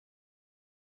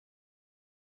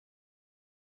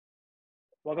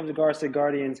Welcome to Garza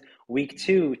Guardians Week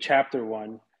 2, Chapter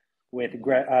 1 with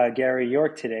Gary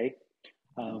York today.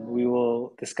 We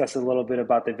will discuss a little bit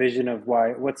about the vision of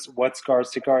what's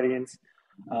Garza Guardians.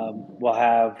 We'll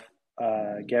have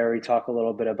Gary talk a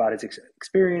little bit about his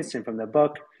experience and from the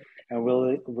book, and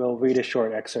we'll read a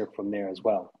short excerpt from there as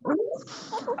well.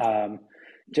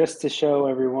 Just to show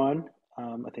everyone,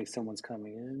 I think someone's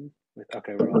coming in.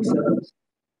 Okay, we're all set.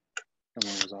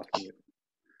 Someone was off mute.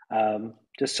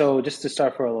 Just to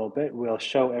start for a little bit, we'll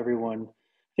show everyone.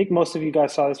 I think most of you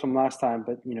guys saw this from last time,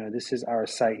 but this is our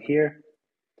site here.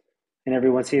 Can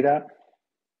everyone see that?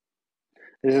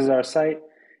 This is our site.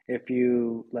 If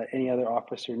you let any other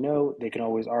officer know, they can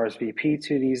always RSVP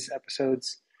to these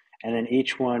episodes, and then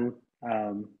each one,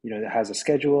 that has a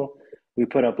schedule. We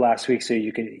put up last week so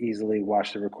you can easily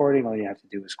watch the recording. All you have to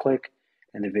do is click,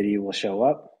 and the video will show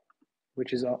up,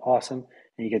 which is awesome,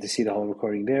 and you get to see the whole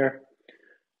recording there.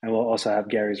 And we'll also have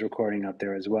Gary's recording up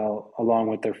there as well, along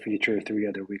with the future 3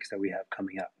 other weeks that we have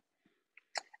coming up.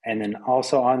 And then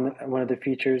also on one of the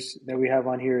features that we have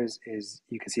on here is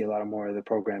you can see a lot more of the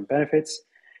program benefits,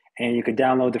 and you can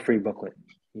download the free booklet.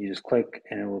 You just click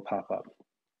and it will pop up.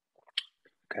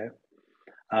 Okay.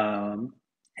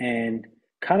 And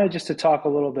kind of just to talk a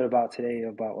little bit about today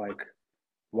about like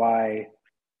why,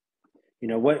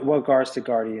 what Guards to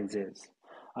Guardians is.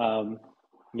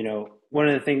 One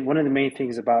of the main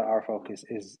things about our focus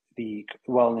is the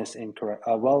wellness and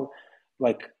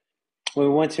when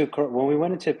we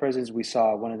went into prisons, we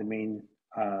saw one of the main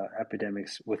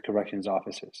epidemics with corrections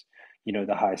officers.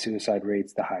 The high suicide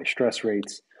rates, the high stress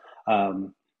rates,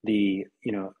 the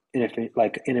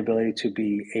inability to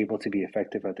be able to be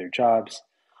effective at their jobs,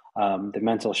 the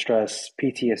mental stress,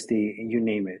 PTSD, you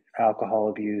name it, alcohol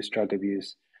abuse, drug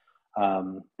abuse,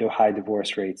 the high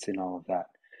divorce rates, and all of that.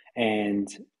 And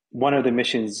one of the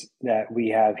missions that we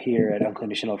have here at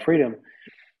Unconditional Freedom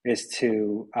is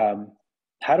to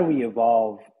how do we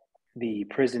evolve the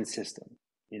prison system?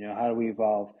 How do we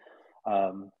evolve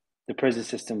the prison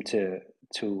system to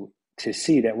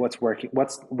see that what's working,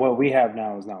 what we have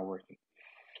now is not working,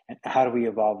 and how do we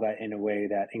evolve that in a way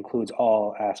that includes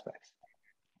all aspects?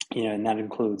 And that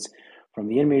includes from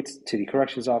the inmates to the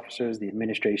corrections officers, the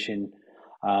administration,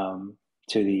 to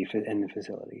the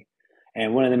facility.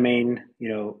 And one of the main,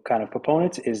 kind of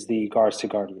proponents is the Guards to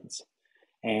Guardians.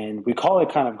 And we call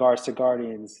it kind of Guards to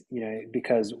Guardians,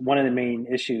 because one of the main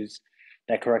issues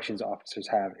that corrections officers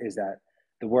have is that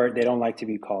they don't like to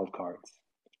be called guards,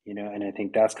 and I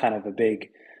think that's kind of a big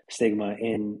stigma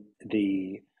in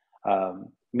the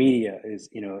media is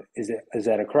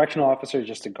that a correctional officer is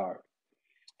just a guard?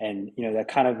 And, that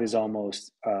kind of is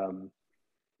almost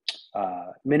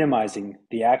minimizing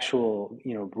the actual,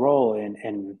 role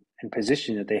and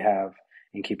position that they have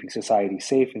in keeping society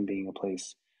safe and being a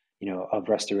place, of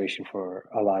restoration for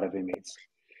a lot of inmates.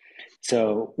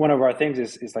 So one of our things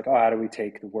is like, how do we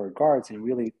take the word guards and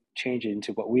really change it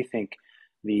into what we think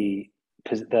the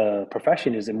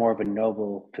profession is more of a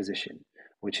noble position,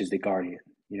 which is the guardian,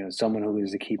 someone who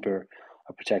is a keeper,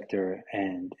 a protector,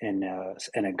 and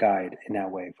a guide in that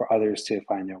way for others to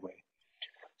find their way.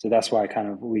 So that's why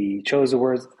we chose the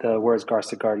words Guards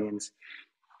to Guardians.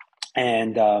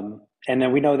 And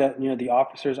then we know that, the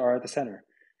officers are at the center.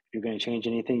 If you're going to change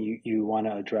anything, you want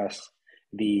to address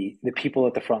the people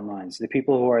at the front lines, the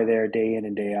people who are there day in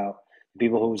and day out, the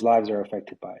people whose lives are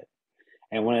affected by it.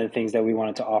 And one of the things that we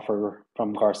wanted to offer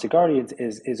from Guards to Guardians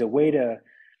is a way to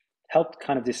help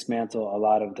kind of dismantle a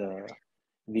lot of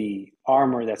the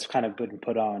armor that's kind of been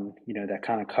put on, that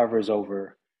kind of covers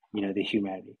over, the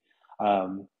humanity.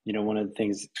 One of the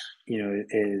things,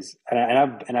 is,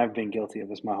 and I've been guilty of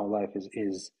this my whole life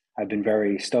is I've been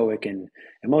very stoic and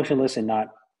emotionless and not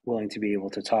willing to be able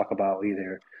to talk about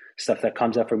either stuff that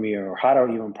comes up for me or how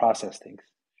to even process things.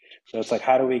 So it's like,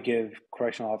 how do we give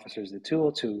correctional officers the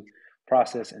tool to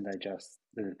process and digest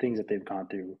the things that they've gone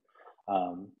through,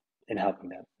 and helping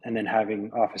them, and then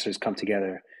having officers come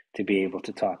together to be able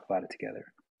to talk about it together.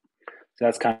 So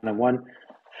that's kind of one.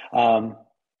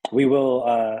 We will,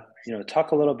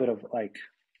 talk a little bit of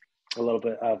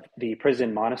the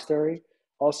prison monastery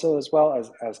also, as well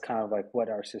as kind of like what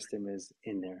our system is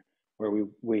in there, where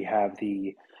we have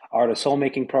the Art of Soul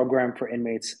Making program for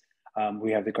inmates.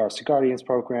 We have the Guards to Guardians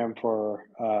program for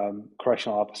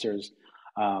correctional officers.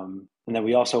 And then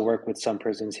we also work with some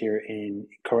prisons here in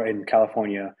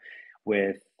California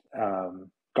with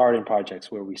garden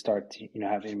projects where we start to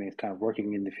have inmates kind of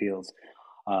working in the fields,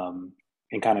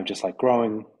 and kind of just like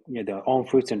growing their own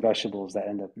fruits and vegetables that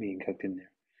end up being cooked in there.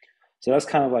 So that's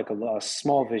kind of like a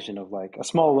small vision of like a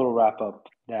small little wrap up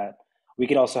that we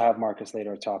could also have Marcus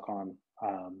later talk on,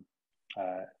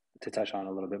 to touch on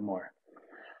a little bit more.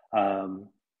 Um,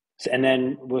 and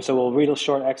then, so we'll read a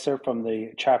short excerpt from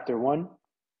the chapter one,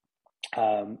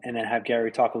 and then have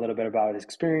Gary talk a little bit about his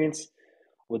experience.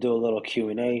 We'll do a little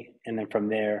Q&A, and then from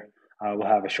there, we'll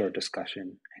have a short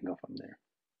discussion and go from there.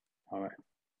 All right.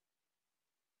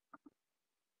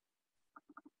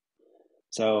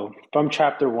 So from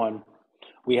chapter one,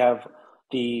 we have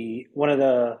one of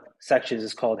the sections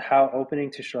is called "How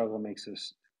Opening to Struggle Makes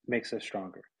us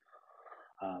Stronger."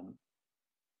 Um,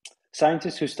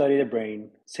 Scientists who study the brain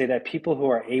say that people who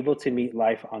are able to meet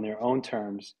life on their own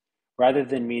terms, rather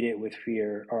than meet it with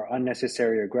fear or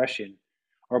unnecessary aggression,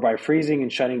 or by freezing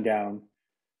and shutting down,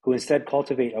 who instead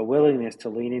cultivate a willingness to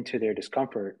lean into their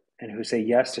discomfort and who say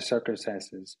yes to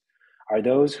circumstances, are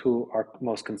those who are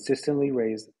most consistently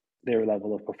raise their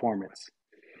level of performance.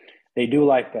 They do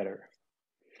life better.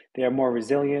 They are more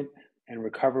resilient and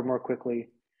recover more quickly.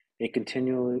 They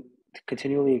continually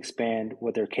expand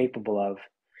what they're capable of,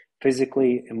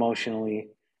 physically, emotionally,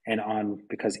 and on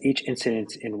because each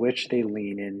incident in which they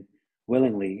lean in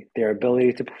willingly, their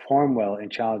ability to perform well in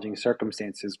challenging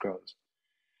circumstances grows.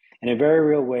 In a very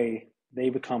real way, they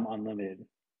become unlimited.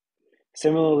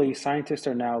 Similarly, scientists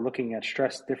are now looking at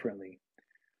stress differently.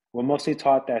 We're mostly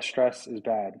taught that stress is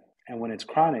bad, and when it's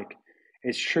chronic,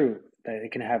 it's true that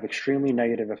it can have extremely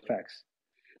negative effects.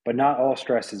 But not all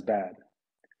stress is bad.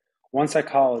 One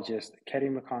psychologist, Ketty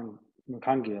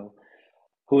McCongill,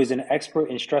 who is an expert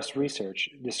in stress research,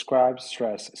 describes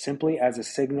stress simply as a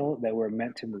signal that we're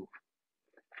meant to move.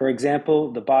 For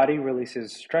example, the body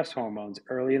releases stress hormones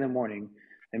early in the morning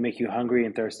that make you hungry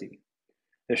and thirsty.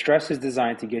 The stress is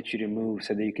designed to get you to move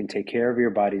so that you can take care of your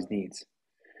body's needs.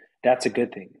 That's a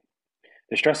good thing.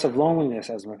 The stress of loneliness,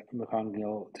 as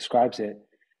McCongill describes it,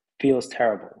 feels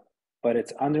terrible, but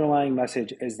its underlying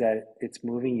message is that it's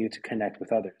moving you to connect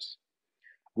with others.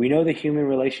 We know the human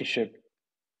relationships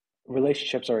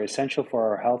are essential for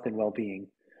our health and well-being,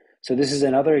 so this is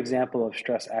another example of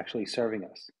stress actually serving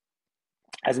us.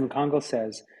 As McCongill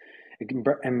says,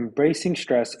 embracing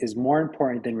stress is more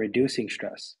important than reducing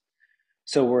stress.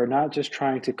 So we're not just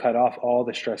trying to cut off all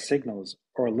the stress signals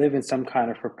or live in some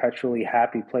kind of perpetually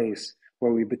happy place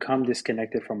where we become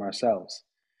disconnected from ourselves.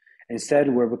 Instead,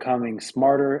 we're becoming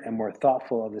smarter and more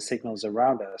thoughtful of the signals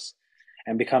around us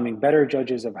and becoming better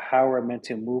judges of how we're meant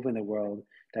to move in the world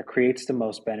that creates the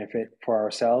most benefit for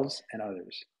ourselves and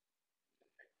others.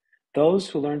 Those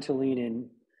who learn to lean in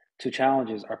to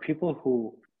challenges are people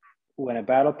who, when a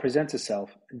battle presents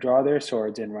itself, draw their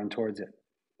swords and run towards it.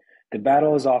 The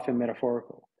battle is often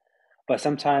metaphorical, but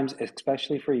sometimes,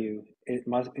 especially for you, it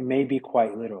may be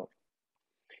quite literal.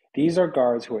 These are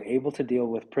guards who are able to deal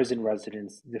with prison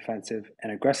residents' defensive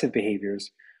and aggressive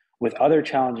behaviors with other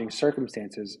challenging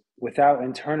circumstances without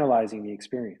internalizing the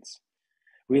experience,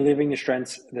 reliving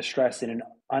the stress in an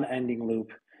unending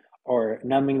loop or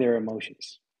numbing their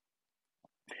emotions.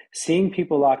 Seeing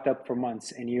people locked up for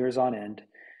months and years on end,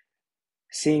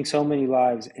 seeing so many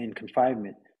lives in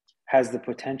confinement, has the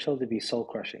potential to be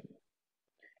soul-crushing.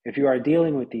 If you are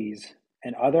dealing with these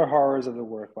and other horrors of the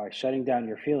work by shutting down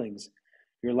your feelings,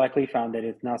 you're likely found that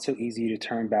it's not so easy to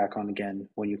turn back on again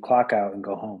when you clock out and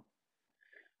go home.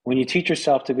 When you teach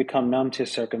yourself to become numb to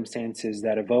circumstances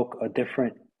that evoke a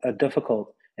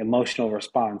difficult emotional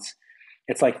response,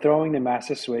 it's like throwing the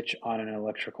master switch on an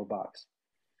electrical box.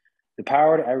 The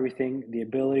power to everything, the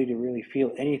ability to really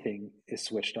feel anything, is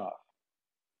switched off.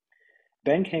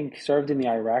 Ben King served in the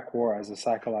Iraq War as a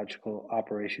psychological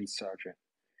operations sergeant.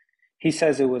 He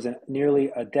says it was nearly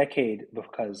a decade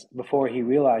before he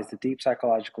realized the deep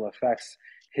psychological effects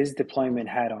his deployment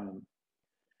had on him.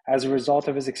 As a result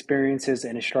of his experiences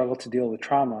and his struggle to deal with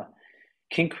trauma,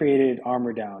 King created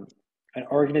Armor Down, an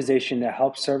organization that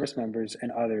helps service members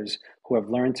and others who have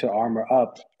learned to armor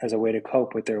up as a way to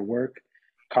cope with their work,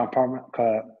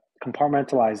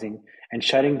 compartmentalizing and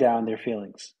shutting down their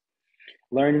feelings.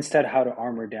 Learn instead how to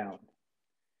armor down.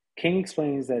 King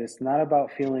explains that it's not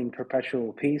about feeling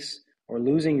perpetual peace or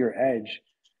losing your edge.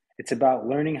 It's about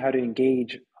learning how to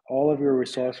engage all of your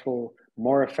resourceful,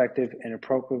 more effective, and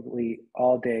appropriately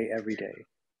all day, every day.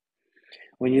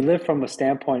 When you live from a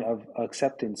standpoint of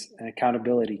acceptance and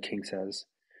accountability, King says,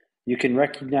 you can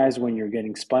recognize when you're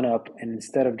getting spun up, and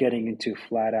instead of getting into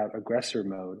flat-out aggressor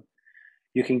mode,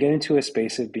 you can get into a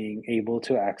space of being able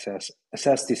to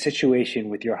assess the situation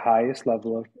with your highest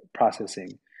level of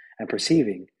processing and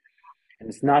perceiving. And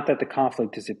it's not that the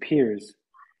conflict disappears,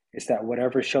 it's that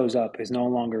whatever shows up is no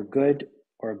longer good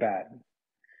or bad.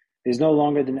 There's no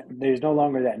longer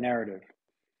that narrative.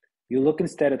 You look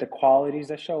instead at the qualities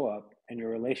that show up and your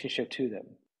relationship to them.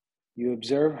 You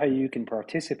observe how you can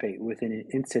participate within an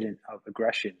incident of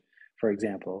aggression, for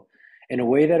example, in a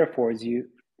way that affords you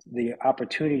the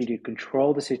opportunity to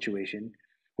control the situation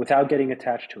without getting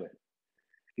attached to it.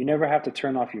 You never have to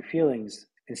turn off your feelings.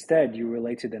 Instead, you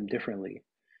relate to them differently,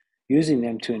 using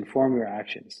them to inform your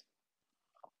actions.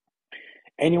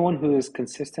 Anyone who is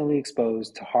consistently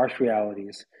exposed to harsh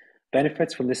realities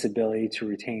benefits from this ability to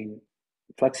retain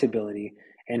flexibility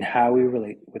in how we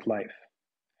relate with life.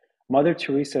 Mother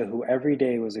Teresa, who every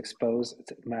day was exposed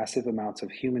to massive amounts of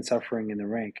human suffering in the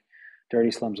rank,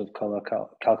 dirty slums of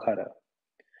Calcutta.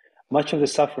 Much of the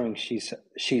suffering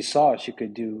she saw she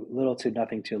could do little to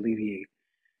nothing to alleviate,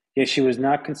 yet she was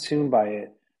not consumed by it,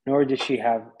 nor did she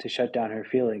have to shut down her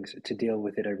feelings to deal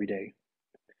with it every day.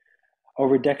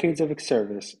 Over decades of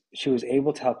service, she was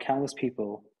able to help countless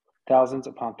people, thousands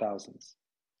upon thousands.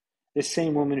 This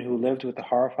same woman who lived with the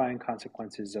horrifying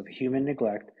consequences of human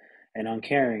neglect and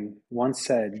uncaring once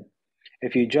said,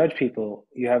 "If you judge people,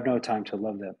 you have no time to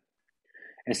love them."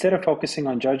 Instead of focusing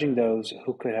on judging those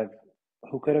who could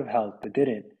have helped but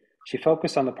didn't, she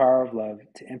focused on the power of love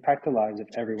to impact the lives of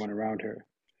everyone around her.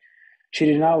 She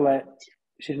did not let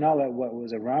she did not let what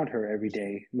was around her every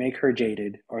day make her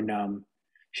jaded or numb.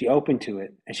 She opened to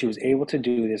it, and she was able to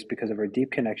do this because of her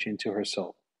deep connection to her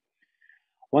soul.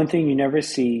 One thing you never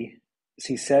see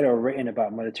said or written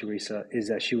about Mother Teresa is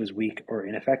that she was weak or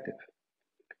ineffective.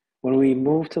 When we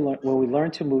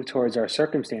learn to move towards our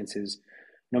circumstances,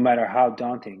 no matter how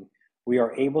daunting, we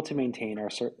are able to maintain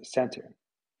our center.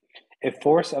 If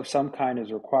force of some kind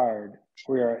is required,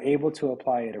 we are able to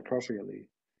apply it appropriately.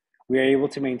 We are able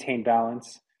to maintain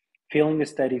balance, feeling the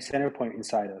steady center point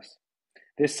inside us.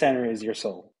 This center is your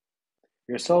soul.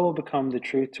 Your soul will become the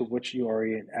truth to which you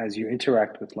orient as you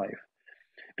interact with life,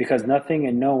 because nothing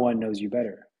and no one knows you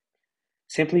better.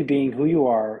 Simply being who you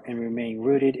are and remaining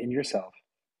rooted in yourself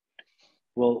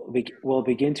will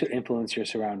begin to influence your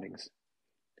surroundings.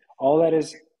 All that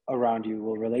is around you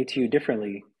will relate to you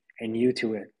differently and you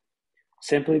to it,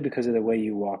 simply because of the way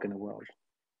you walk in the world.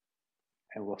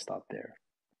 And we'll stop there.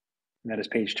 And that is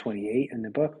page 28 in the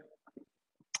book.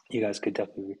 You guys could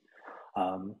definitely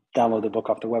download the book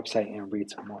off the website and read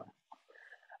some more.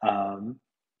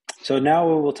 So now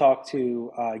we will talk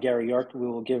to Gary York. We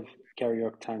will give Gary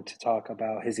York time to talk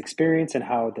about his experience and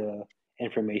how the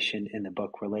information in the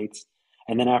book relates.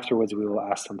 And then afterwards, we will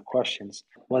ask some questions.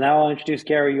 Well, now I'll introduce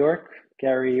Gary York.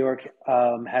 Gary York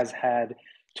has had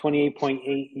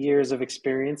 28.8 years of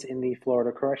experience in the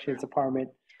Florida Corrections Department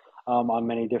on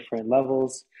many different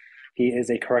levels. He is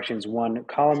a Corrections One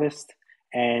columnist,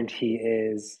 and he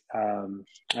is an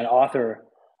author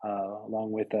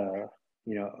along with a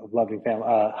loving family,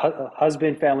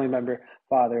 husband, family member,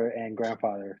 father, and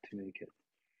grandfather to many kids.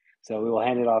 So we will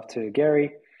hand it off to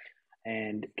Gary,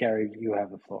 and Gary, you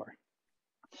have the floor.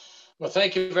 Well,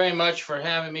 thank you very much for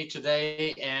having me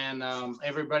today, and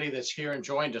everybody that's here and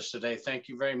joined us today. Thank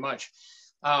you very much.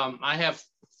 I have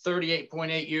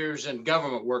 38.8 years in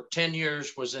government work. 10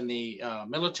 years was in the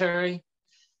military.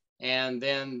 And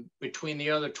then between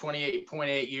the other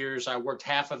 28.8 years, I worked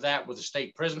half of that with the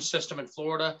state prison system in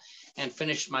Florida and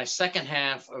finished my second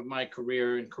half of my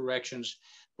career in corrections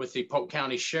with the Polk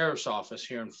County Sheriff's Office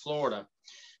here in Florida.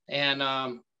 And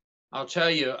I'll tell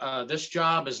you, this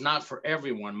job is not for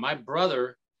everyone. My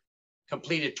brother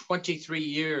completed 23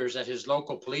 years at his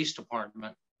local police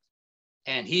department,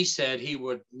 and he said he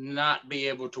would not be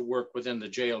able to work within the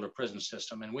jail or prison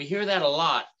system. And we hear that a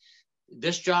lot.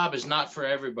 This job is not for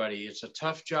everybody. It's a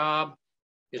tough job.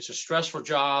 It's a stressful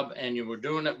job, and you were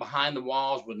doing it behind the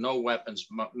walls with no weapons,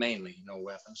 mainly no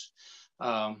weapons.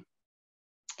 And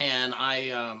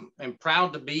I am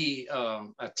proud to be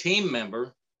a team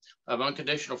member of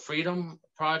Unconditional Freedom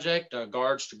Project,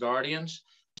 Guards to Guardians.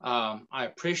 I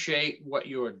appreciate what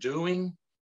you are doing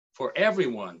for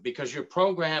everyone, because your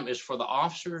program is for the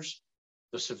officers,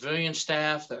 the civilian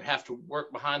staff that have to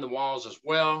work behind the walls as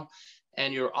well.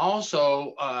 And you're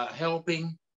also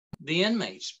helping the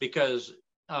inmates, because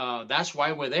that's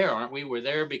why we're there, aren't we? We're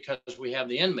there because we have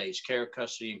the inmates, care,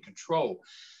 custody, and control.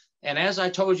 And as I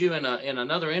told you in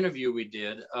another interview we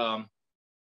did,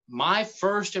 my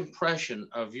first impression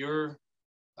of your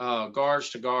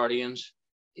Guards to Guardians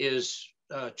is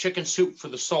chicken soup for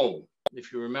the soul,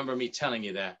 if you remember me telling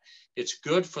you that. It's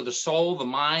good for the soul, the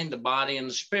mind, the body, and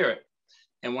the spirit.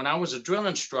 And when I was a drill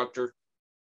instructor,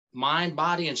 mind,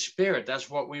 body, and spirit, that's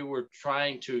what we were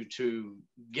trying to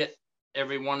get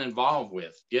everyone involved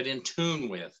with, get in tune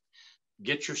with,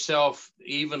 get yourself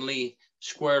evenly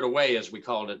squared away, as we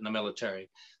called it in the military.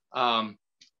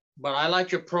 But I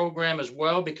like your program as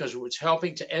well, because it's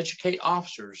helping to educate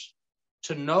officers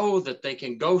to know that they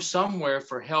can go somewhere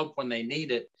for help when they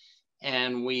need it.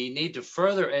 And we need to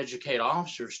further educate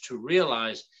officers to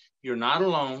realize you're not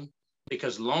alone,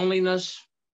 because loneliness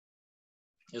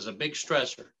is a big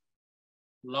stressor.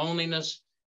 Loneliness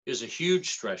is a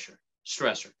huge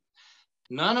stressor.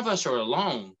 None of us are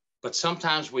alone, but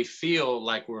sometimes we feel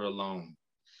like we're alone.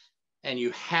 And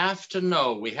you have to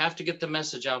know, we have to get the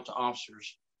message out to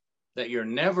officers that you're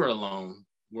never alone.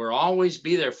 We'll always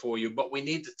be there for you, but we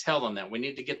need to tell them that. We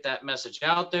need to get that message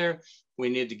out there. We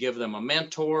need to give them a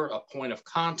mentor, a point of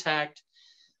contact.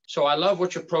 So I love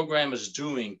what your program is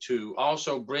doing to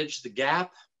also bridge the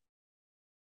gap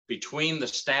between the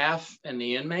staff and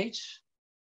the inmates,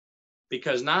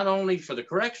 because not only for the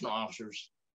correctional officers,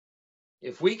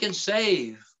 if we can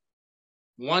save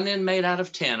one inmate out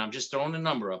of 10, I'm just throwing a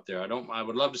number up there. I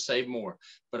would love to save more,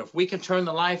 but if we can turn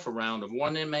the life around of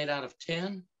one inmate out of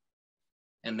 10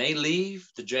 and they leave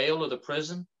the jail or the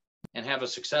prison and have a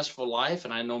successful life,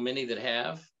 and I know many that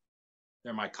have,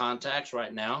 they're my contacts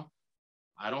right now.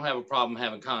 I don't have a problem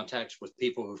having contacts with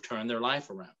people who've turned their life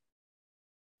around.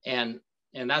 And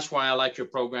that's why I like your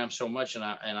program so much, and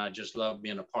I just love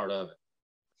being a part of it.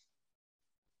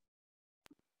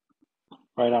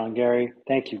 Right on, Gary.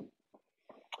 Thank you.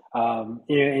 And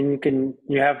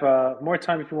you have more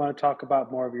time if you want to talk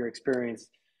about more of your experience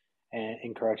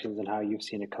in corrections and how you've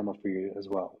seen it come up for you as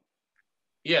well.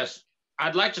 Yes,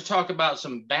 I'd like to talk about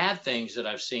some bad things that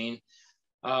I've seen.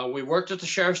 We worked at the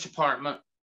sheriff's department,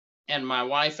 and my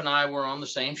wife and I were on the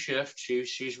same shift.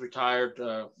 She's retired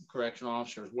correctional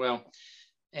officer as well.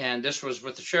 And this was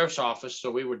with the sheriff's office, so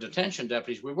we were detention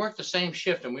deputies. We worked the same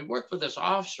shift, and we worked with this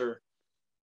officer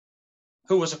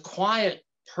who was a quiet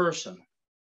person,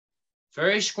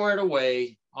 very squared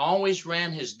away, always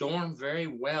ran his dorm very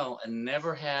well, and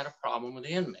never had a problem with the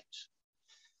inmates.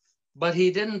 But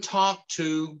he didn't talk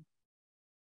to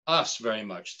us very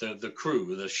much, the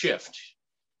crew, the shift.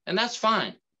 And that's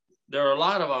fine. There are a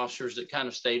lot of officers that kind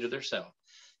of stay to themselves.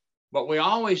 But we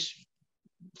always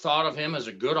thought of him as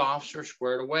a good officer,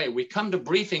 squared away. We come to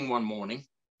briefing one morning,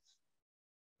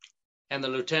 and the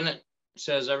lieutenant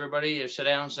says, everybody sit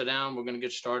down. We're going to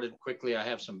get started quickly. I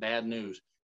have some bad news.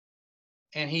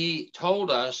 And he told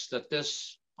us that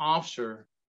this officer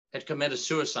had committed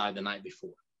suicide the night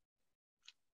before.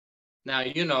 Now,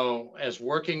 as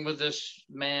working with this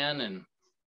man and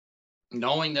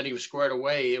knowing that he was squared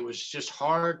away, it was just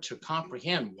hard to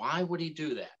comprehend. Why would he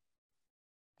do that?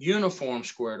 Uniform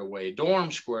squared away,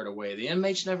 dorm squared away. The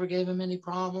inmates never gave him any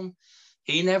problem.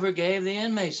 He never gave the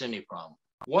inmates any problem.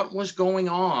 What was going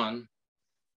on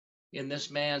in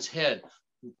this man's head?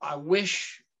 I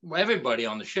wish everybody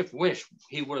on the shift wished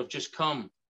he would have just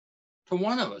come to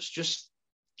one of us, just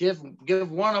give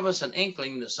one of us an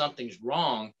inkling that something's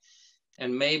wrong,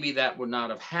 and maybe that would not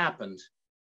have happened.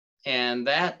 And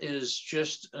that is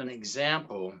just an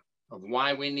example of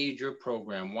why we need your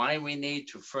program, why we need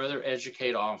to further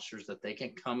educate officers that they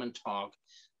can come and talk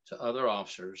to other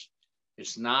officers.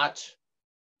 It's not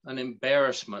an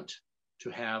embarrassment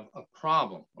to have a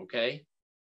problem, okay?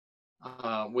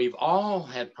 We've all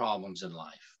had problems in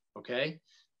life, okay?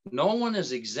 No one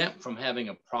is exempt from having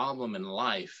a problem in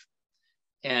life.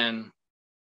 And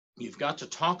you've got to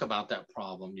talk about that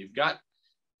problem. You've got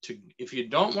to, if you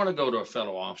don't want to go to a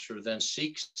fellow officer, then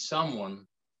seek someone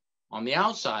on the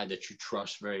outside that you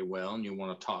trust very well and you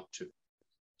want to talk to.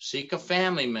 Seek a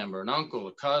family member, an uncle,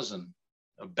 a cousin,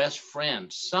 a best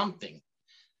friend, something.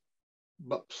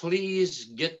 But please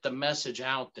get the message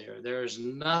out there. There's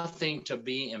nothing to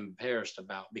be embarrassed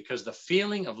about, because the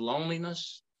feeling of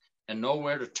loneliness and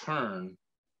nowhere to turn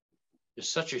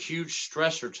is such a huge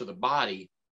stressor to the body,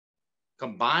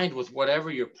 combined with whatever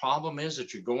your problem is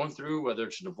that you're going through, whether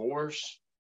it's divorce,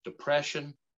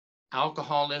 depression,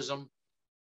 alcoholism,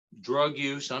 drug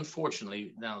use.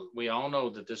 Unfortunately, now we all know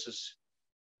that this is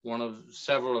one of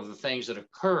several of the things that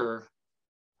occur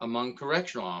among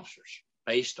correctional officers,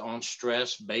 based on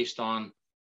stress, based on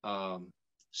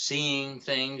seeing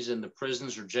things in the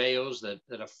prisons or jails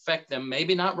that affect them,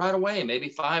 maybe not right away, maybe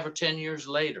 5 or 10 years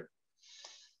later.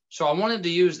 So I wanted to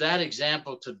use that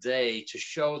example today to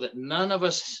show that none of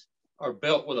us are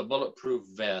built with a bulletproof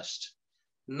vest.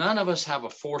 None of us have a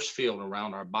force field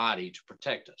around our body to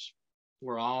protect us.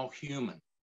 We're all human.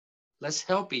 Let's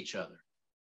help each other,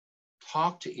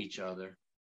 talk to each other,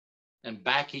 and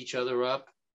back each other up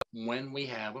when we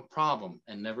have a problem,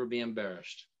 and never be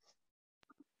embarrassed.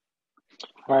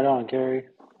 Right on, Gary.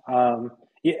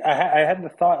 Yeah, I had the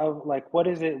thought of, like, what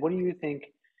do you think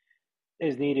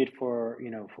is needed for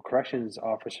corrections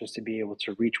officers to be able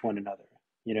to reach one another,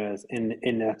 as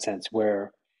in that sense,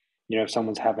 where, if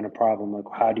someone's having a problem, like,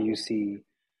 how do you see,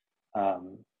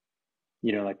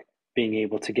 like, being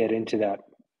able to get into that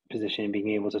position, being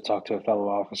able to talk to a fellow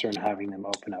officer and having them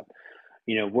open up,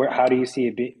 how do you see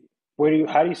it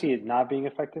how do you see it not being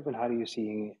effective, and how do you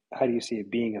see it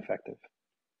being effective?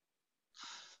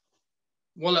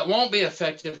 Well, it won't be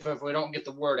effective if we don't get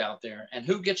the word out there. And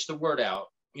who gets the word out?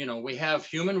 You know, we have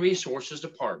human resources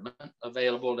department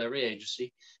available at every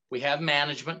agency. We have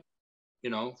management, you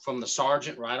know, from the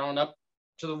sergeant right on up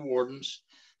to the wardens,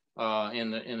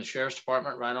 in the sheriff's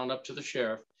department, right on up to the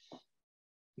sheriff.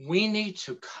 We need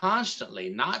to constantly,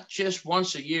 not just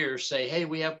once a year, say, hey,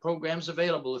 we have programs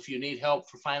available if you need help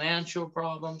for financial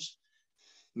problems,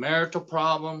 marital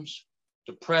problems,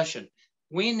 depression.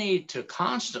 We need to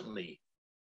constantly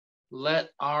let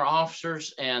our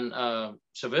officers and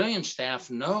civilian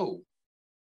staff know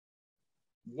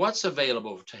what's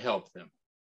available to help them,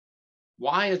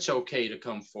 why it's okay to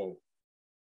come forward,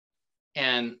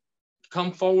 and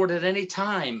come forward at any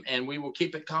time, and we will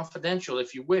keep it confidential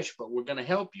if you wish, but we're going to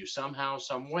help you somehow,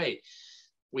 some way.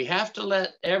 We have to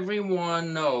let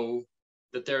everyone know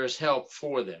that there is help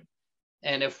for them.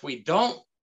 And if we don't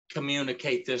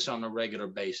communicate this on a regular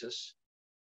basis,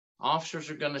 officers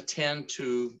are going to tend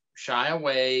to shy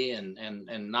away and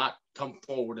not come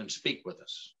forward and speak with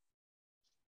us.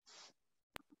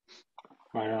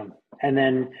 Right on. And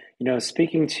then,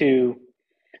 speaking to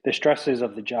the stresses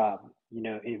of the job,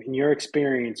 in your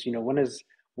experience,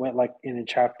 when like in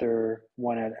chapter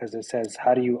one, as it says,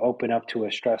 how do you open up to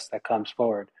a stress that comes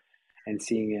forward and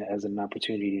seeing it as an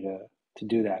opportunity to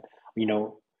do that?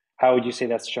 How would you say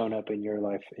that's shown up in your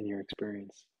life, in your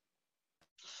experience?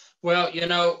 Well,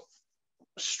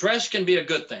 stress can be a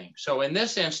good thing. So in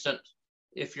this instance,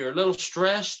 if you're a little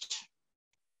stressed,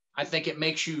 I think it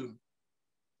makes you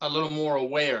a little more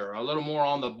aware, a little more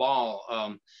on the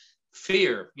ball.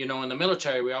 Fear, in the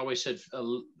military, we always said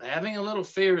having a little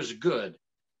fear is good.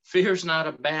 Fear is not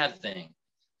a bad thing.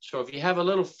 So if you have a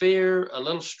little fear, a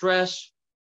little stress,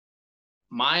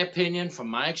 my opinion, from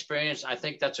my experience, I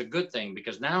think that's a good thing,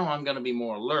 because now I'm going to be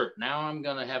more alert. Now I'm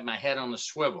going to have my head on the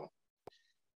swivel.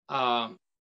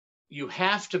 You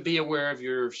have to be aware of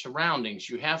your surroundings.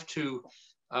 You have to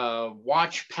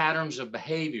watch patterns of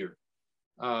behavior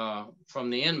from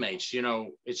the inmates.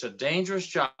 It's a dangerous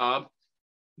job.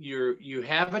 You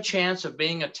have a chance of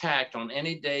being attacked on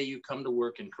any day you come to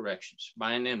work in corrections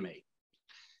by an inmate.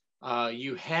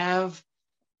 You have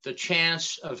the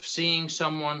chance of seeing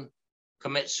someone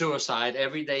commit suicide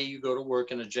every day you go to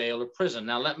work in a jail or prison.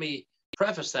 Now, let me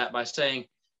preface that by saying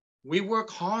we work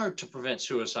hard to prevent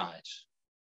suicides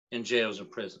in jails and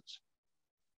prisons.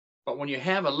 But when you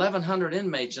have 1,100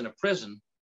 inmates in a prison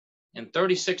and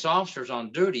 36 officers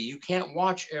on duty, you can't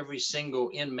watch every single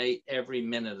inmate every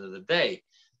minute of the day.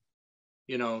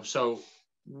 So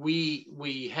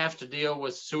we have to deal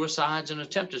with suicides and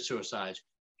attempted suicides.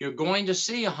 You're going to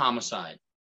see a homicide,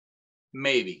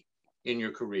 maybe, in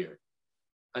your career,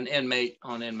 an inmate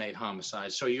on inmate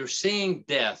homicide. So you're seeing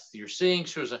death, you're seeing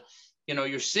suicide,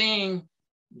 you're seeing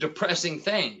depressing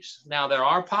things. Now, there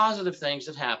are positive things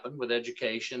that happen with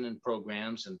education and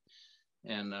programs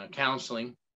and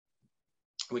counseling.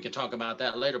 We can talk about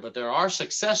that later, but there are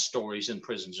success stories in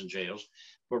prisons and jails.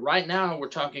 But right now, we're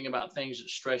talking about things that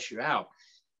stress you out.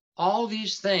 All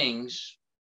these things,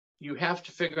 you have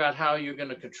to figure out how you're going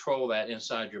to control that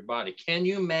inside your body. Can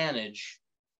you manage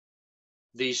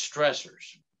these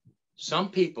stressors? Some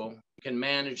people can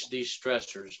manage these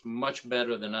stressors much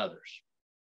better than others.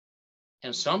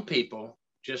 And some people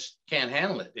just can't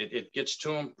handle it. It gets to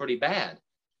them pretty bad.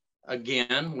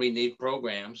 Again, we need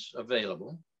programs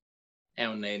available,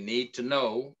 and they need to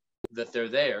know that they're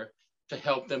there to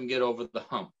help them get over the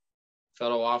hump.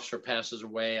 Fellow officer passes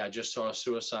away. I just saw a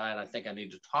suicide. I think I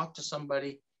need to talk to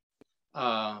somebody.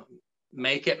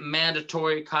 Make it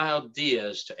mandatory, Kyle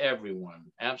Diaz, to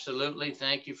everyone. Absolutely.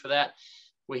 Thank you for that.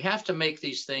 We have to make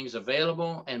these things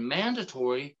available and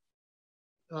mandatory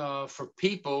for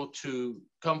people to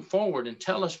come forward and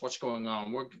tell us what's going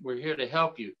on. We're here to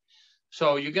help you.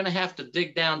 So you're going to have to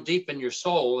dig down deep in your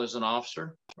soul as an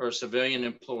officer or a civilian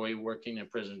employee working in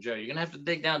prison jail. You're going to have to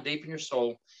dig down deep in your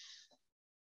soul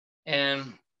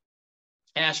and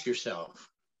ask yourself,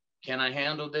 can I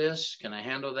handle this? Can I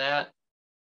handle that?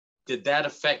 Did that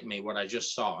affect me, what I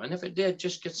just saw? And if it did,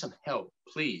 just get some help,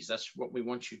 please. That's what we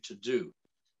want you to do.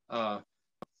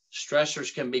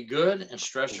 Stressors can be good and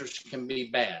stressors can be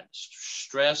bad.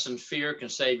 Stress and fear can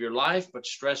save your life, but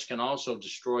stress can also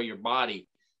destroy your body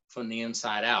from the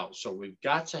inside out. So we've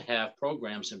got to have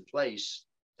programs in place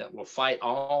that will fight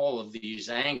all of these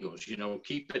angles,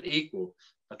 keep it equal.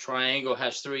 A triangle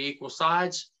has 3 equal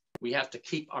sides. We have to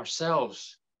keep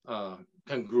ourselves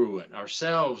congruent,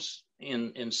 ourselves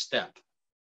in step.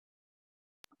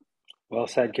 Well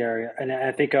said, Gary. And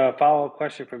I think a follow-up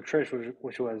question from Trish,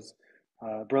 which was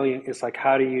brilliant, is like,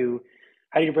 how do you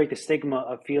how do you break the stigma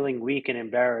of feeling weak and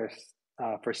embarrassed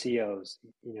for COs?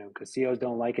 Because COs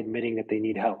don't like admitting that they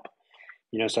need help.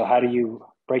 So how do you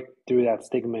break through that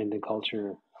stigma in the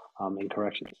culture in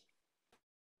corrections?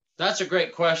 That's a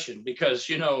great question because,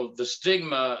 the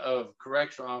stigma of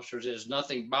correctional officers is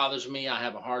nothing bothers me. I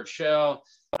have a hard shell.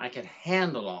 I can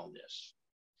handle all this.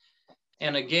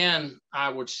 And again, I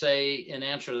would say in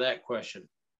answer to that question,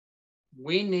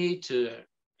 we need to,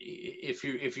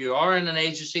 if you are in an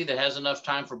agency that has enough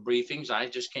time for briefings, I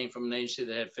just came from an agency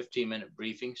that had 15-minute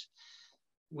briefings.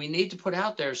 We need to put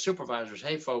out there as supervisors,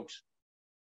 hey folks,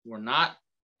 we're not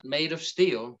made of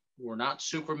steel. We're not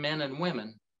supermen and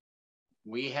women.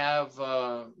 We have,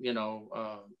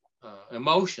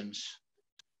 emotions.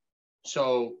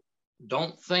 So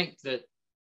don't think that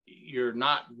you're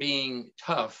not being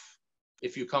tough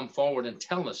if you come forward and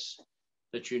tell us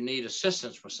that you need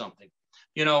assistance with something.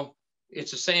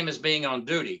 It's the same as being on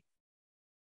duty.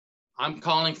 I'm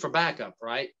calling for backup,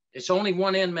 right? It's only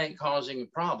one inmate causing a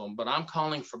problem, but I'm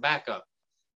calling for backup.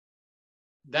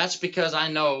 That's because I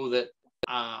know that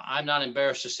I'm not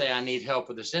embarrassed to say I need help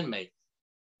with this inmate.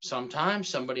 Sometimes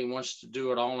somebody wants to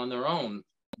do it all on their own,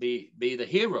 be the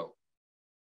hero.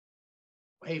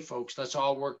 Hey, folks, let's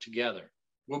all work together.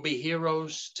 We'll be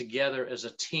heroes together as a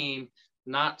team,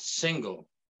 not a single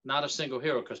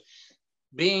hero, because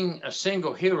being a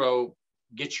single hero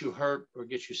gets you hurt or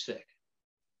gets you sick.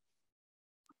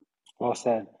 Well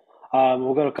said.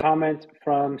 We'll go to comment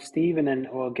from Steve, and then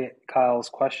we'll get Kyle's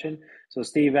question. So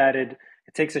Steve added,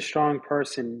 it takes a strong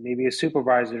person, maybe a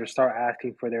supervisor, to start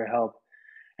asking for their help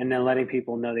and then letting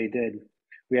people know they did.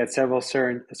 We had several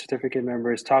certificate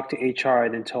members talk to HR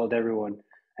and then told everyone,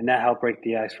 and that helped break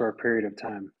the ice for a period of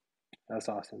time. That's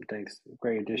awesome. Thanks.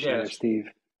 Great addition there, Steve.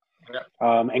 Yeah.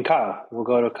 And Kyle, we'll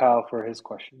go to Kyle for his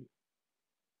question.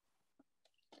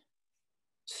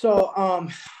 So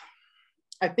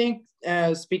I think,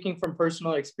 speaking from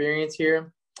personal experience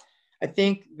here, I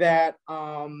think that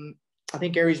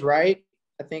Gary's right.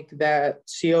 I think that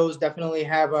COs definitely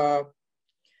have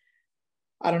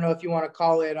I don't know if you want to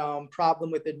call it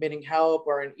problem with admitting help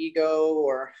or an ego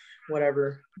or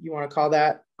whatever you want to call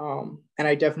that. And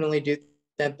I definitely do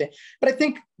that thing. But I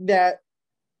think that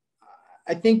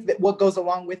what goes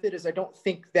along with it is I don't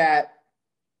think that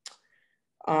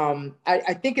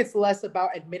I think it's less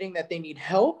about admitting that they need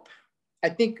help. I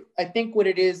think what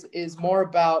it is more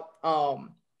about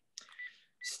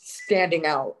standing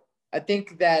out. I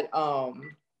think that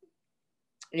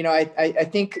I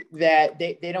think that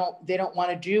they don't want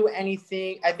to do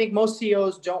anything. I think most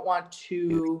CEOs don't want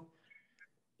to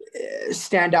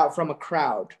stand out from a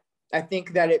crowd. I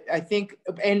think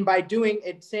and by doing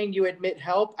it, saying you admit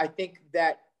help, I think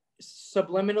that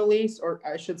subliminally, or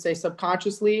I should say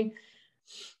subconsciously,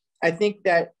 I think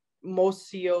that most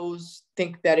CEOs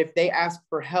think that if they ask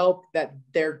for help, that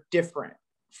they're different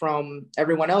from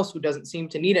everyone else who doesn't seem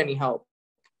to need any help.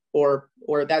 Or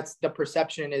that's the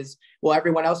perception is, well,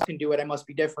 everyone else can do it. I must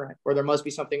be different, or there must be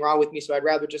something wrong with me. So I'd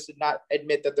rather just not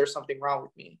admit that there's something wrong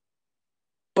with me.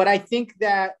 But I think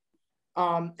that,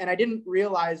 and I didn't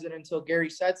realize it until Gary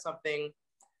said something.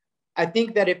 I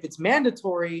think that if it's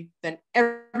mandatory, then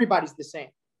everybody's the same.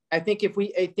 I think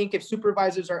if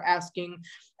supervisors are asking,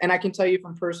 and I can tell you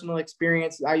from personal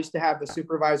experience, I used to have a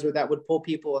supervisor that would pull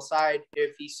people aside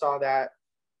if he saw that,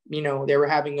 they were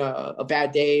having a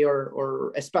bad day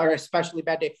or especially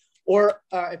bad day, or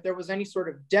if there was any sort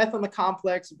of death on the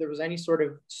complex, if there was any sort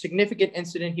of significant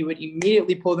incident, he would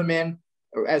immediately pull them in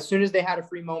as soon as they had a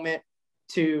free moment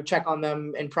to check on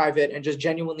them in private and just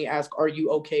genuinely ask, are you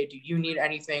okay? Do you need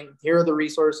anything? Here are the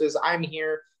resources. I'm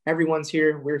here. Everyone's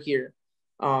here. We're here.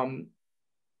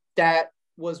 That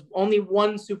was only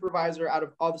one supervisor out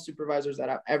of all the supervisors that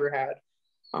I've ever had.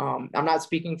 I'm not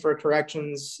speaking for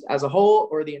corrections as a whole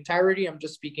or the entirety. I'm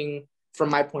just speaking from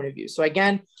my point of view. So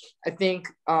again, I think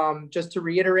just to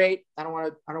reiterate, I don't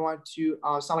want to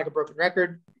sound like a broken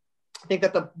record. I think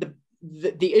that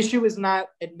the issue is not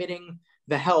admitting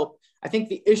the help. I think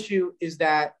the issue is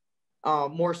that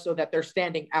more so that they're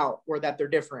standing out or that they're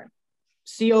different.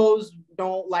 COs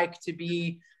don't like to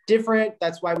be different.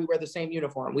 That's why we wear the same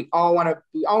uniform. We all want to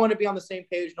be on the same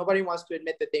page. Nobody wants to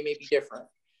admit that they may be different.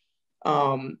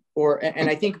 And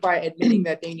I think by admitting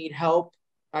that they need help,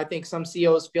 I think some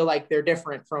COs feel like they're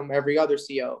different from every other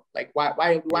CO. Like, why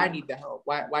do I need the help?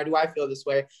 Why do I feel this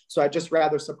way? So I just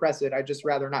rather suppress it. I just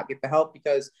rather not get the help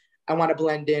because I want to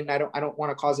blend in. I don't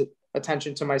want to cause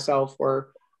attention to myself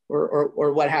or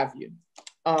what have you.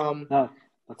 No,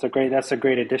 that's a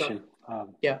great addition.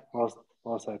 Yeah.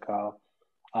 Well said, Kyle.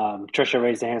 Trisha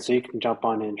raised the hand, so you can jump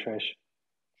on in, Trish.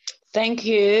 Thank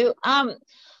you.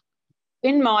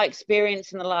 In my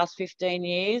experience in the last 15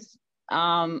 years,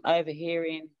 over here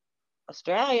in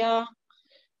Australia,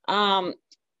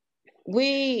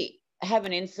 we have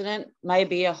an incident,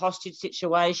 maybe a hostage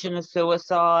situation, a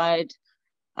suicide,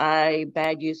 a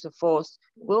bad use of force.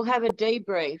 We'll have a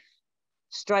debrief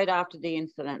straight after the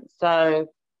incident. So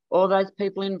all those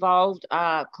people involved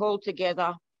are called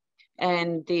together,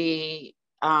 and the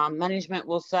management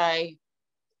will say,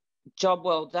 job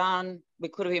well done, we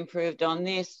could have improved on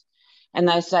this. And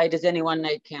they say, does anyone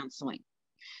need counselling?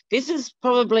 This is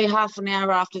probably half an hour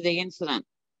after the incident.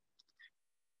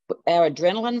 Our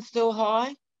adrenaline's still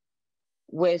high.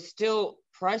 We're still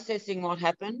processing what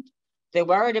happened. They're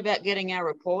worried about getting our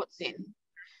reports in.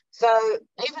 So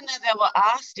even though they were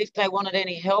asked if they wanted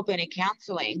any help, any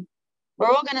counselling, we're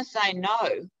all going to say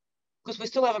no, because we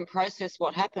still haven't processed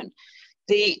what happened.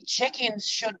 The check-ins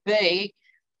should be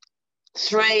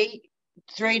three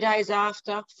days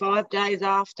after, 5 days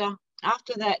after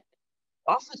that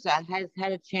officer has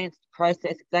had a chance to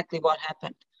process exactly what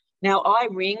happened. Now, I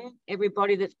ring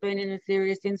everybody that's been in a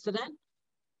serious incident,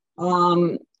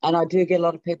 and I do get a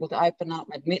lot of people to open up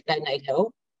and admit they need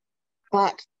help.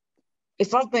 But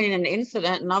if I've been in an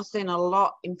incident and I've seen a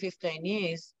lot in 15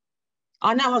 years,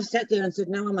 I know I've sat there and said,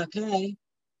 no, I'm okay,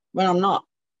 when I'm not.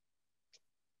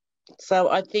 So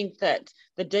I think that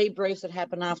the debriefs that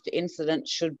happen after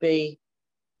incidents should be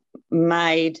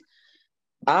made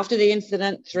after the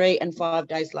incident, 3 and 5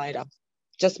 days later.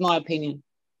 Just my opinion.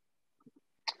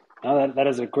 No, that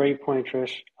is a great point,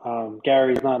 Trish.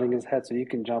 Gary's nodding his head, so you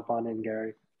can jump on in,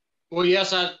 Gary. Well,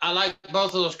 yes, I like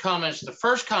both of those comments. The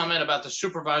first comment about the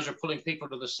supervisor pulling people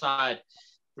to the side.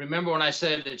 Remember when I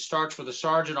said it starts with the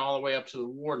sergeant all the way up to the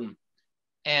warden?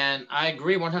 And I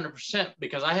agree 100%,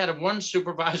 because I had one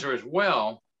supervisor as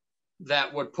well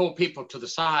that would pull people to the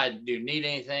side. Do you need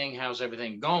anything? How's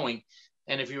everything going?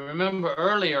 And if you remember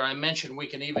earlier, I mentioned we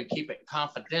can even keep it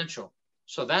confidential.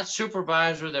 So that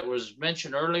supervisor that was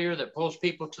mentioned earlier that pulls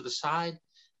people to the side,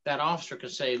 that officer can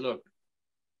say, look,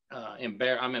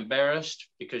 I'm embarrassed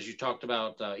because you talked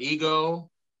about ego.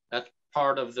 That's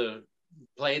part of the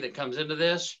play that comes into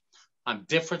this. I'm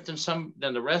different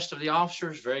than the rest of the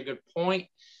officers. Very good point.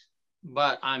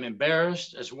 But I'm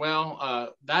embarrassed as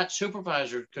well. That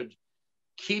supervisor could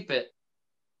keep it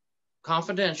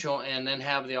confidential and then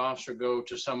have the officer go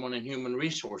to someone in human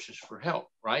resources for help,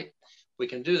 right? We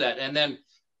can do that. And then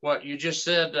what you just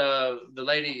said, the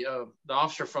lady, the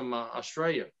officer from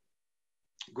Australia,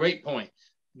 great point.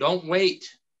 Don't wait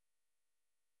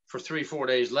for 3-4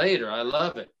 days later. I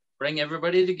love it. Bring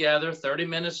everybody together 30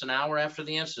 minutes, an hour after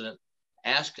the incident.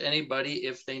 Ask anybody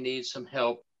if they need some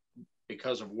help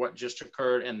because of what just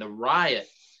occurred and the riot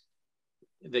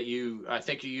that I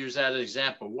think you use that as an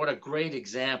example. What a great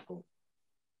example,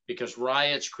 because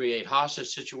riots create hostage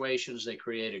situations. They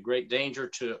create a great danger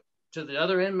to the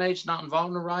other inmates not involved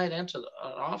in the riot and to the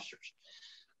officers.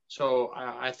 So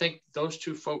I think those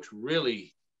two folks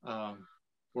really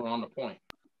were on the point.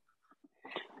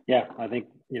 Yeah, I think,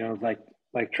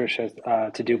 like Trish has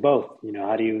to do both.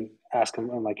 How do you ask them,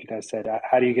 like you guys said,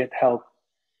 how do you get help?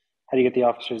 How do you get the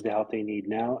officers the help they need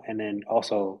now? And then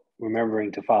also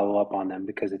remembering to follow up on them,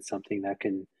 because it's something that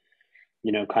can,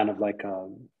 kind of like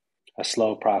a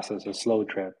slow process, a slow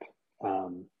drip.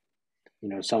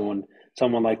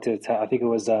 Someone like to tell, I think it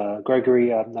was Gregory,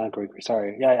 not Gregory,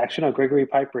 sorry. Yeah, actually, no, Gregory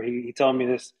Piper. He told me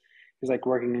this. He's like,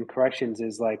 working in corrections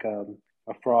is like a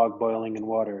frog boiling in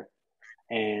water.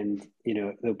 And,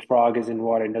 the frog is in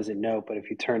water and doesn't know, but if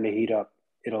you turn the heat up,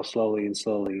 it'll slowly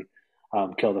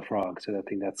kill the frog. So I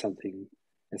think that's something.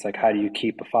 It's like, how do you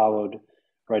keep a followed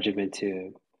regimen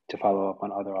to follow up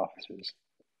on other officers?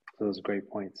 So those are great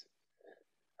points.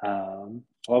 I'll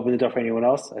open the door for anyone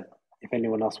else. If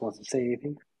anyone else wants to say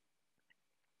anything.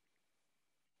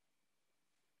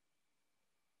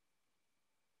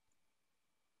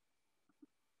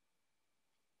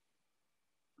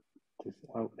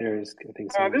 Oh, there's, I think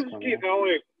this is Keith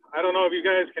Howley. I don't know if you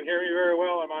guys can hear me very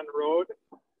well. I'm on the road.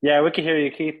 Yeah, we can hear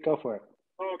you, Keith. Go for it.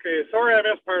 Okay, sorry I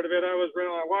missed part of it. I was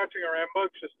watching a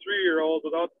rambunctious 3-year-old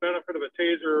without the benefit of a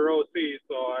taser or OC,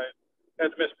 so I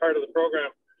had to miss part of the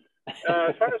program.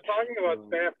 As far as talking about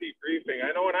staff debriefing,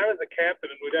 I know when I was a captain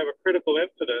and we'd have a critical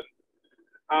incident,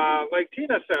 like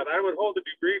Tina said, I would hold a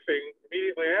debriefing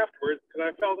immediately afterwards because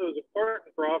I felt it was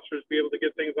important for officers to be able to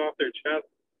get things off their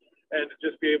chest and to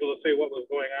just be able to say what was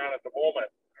going on at the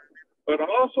moment. But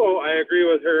also, I agree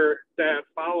with her that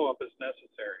follow-up is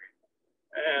necessary.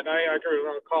 And I can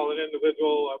recall an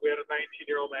individual, we had a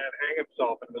 19-year-old man hang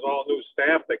himself, and it was all new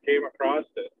staff that came across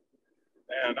it.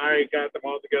 And I got them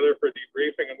all together for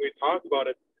debriefing, and we talked about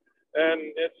it.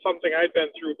 And it's something I'd been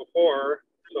through before,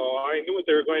 So I knew what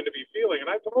they were going to be feeling, and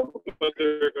I told them what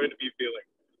they were going to be feeling,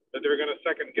 that they were going to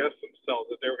second guess themselves,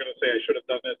 that they were going to say, I should have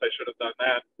done this, I should have done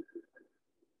that.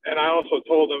 And I also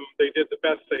told them they did the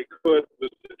best they could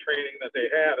with the training that they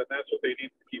had, and that's what they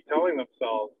need to keep telling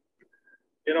themselves.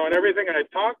 You know, and everything I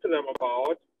talked to them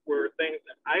about were things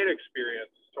that I had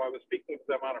experienced. So I was speaking to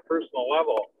them on a personal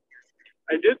level.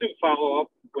 I did do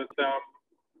follow-up with them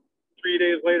 3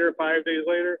 days later, 5 days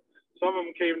later. Some of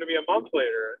them came to me a month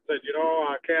later and said, you know,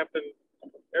 Captain,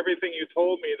 everything you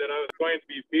told me that I was going to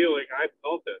be feeling, I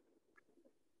felt it.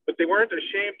 But they weren't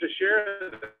ashamed to share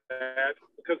that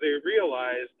because they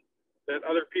realized that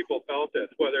other people felt it,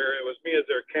 whether it was me as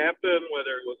their captain,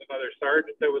 whether it was another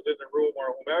sergeant that was in the room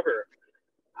or whomever.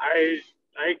 I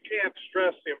can't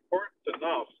stress the importance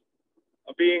enough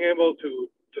of being able to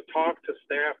talk to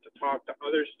staff, to talk to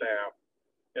other staff.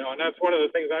 You know, and that's one of the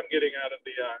things I'm getting out of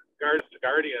the Guards to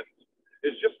Guardians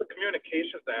is just the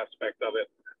communications aspect of it.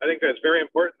 I think that's very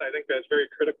important. I think that's very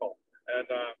critical. And,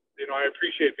 you know, I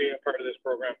appreciate being a part of this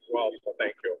program as well. So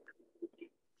thank you.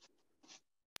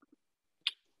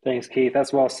 Thanks, Keith.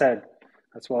 That's well said.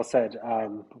 That's well said.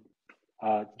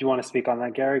 Do you want to speak on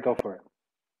that, Gary? Go for it.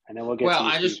 And then we'll get to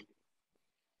you, Steve.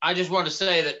 I just want to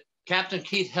say that Captain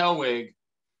Keith Hellwig,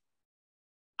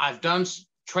 I've done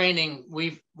training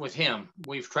with him.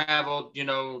 We've traveled, you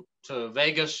know, to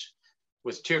Vegas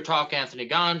with Tier Talk Anthony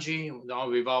Ganji.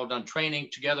 We've all done training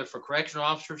together for correctional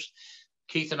officers.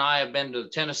 Keith and I have been to the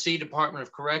Tennessee Department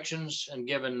of Corrections and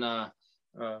given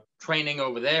training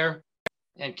over there.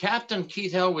 And Captain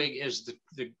Keith Hellwig is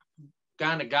the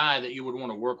kind of guy that you would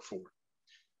want to work for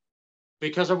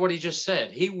because of what he just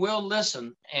said. He will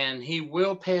listen and he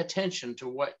will pay attention to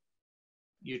what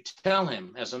you tell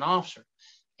him as an officer.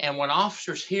 And when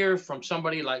officers hear from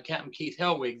somebody like Captain Keith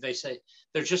Hellwig, they say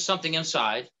there's just something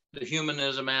inside. The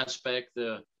humanism aspect,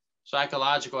 the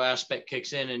psychological aspect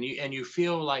kicks in, and you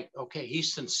feel like, okay,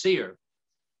 he's sincere.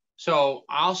 So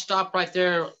I'll stop right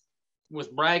there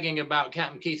with bragging about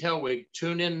Captain Keith Hellwig.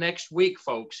 Tune in next week,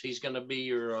 folks. He's going to be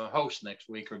your host next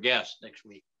week or guest next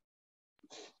week.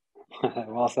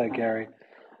 Well said, Gary.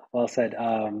 Well said.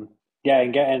 Yeah,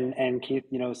 and Keith,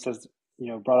 you know, says, you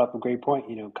know, brought up a great point.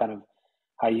 You know, kind of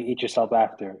how you eat yourself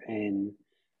after and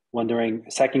wondering,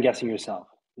 second guessing yourself.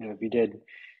 You know, if you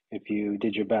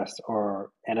did your best,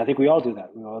 and I think we all do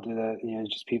that. We all do that. You know,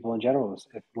 just people in general.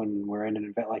 When we're in an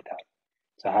event like that.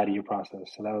 So how do you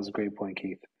process? So that was a great point,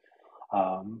 Keith.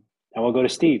 And we'll go to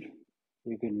Steve.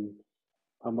 You can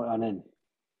come on in.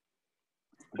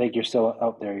 I think you're still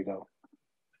up. There you go.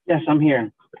 Yes, I'm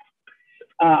here.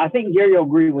 I think Gary will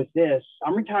agree with this.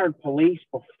 I'm retired police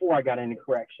before I got into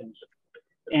corrections.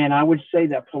 And I would say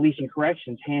that police and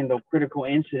corrections handle critical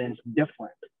incidents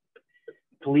different.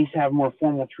 Police have more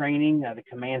formal training, the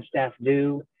command staff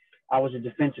do. I was a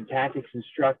defensive tactics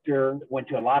instructor, went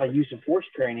to a lot of use of force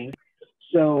training.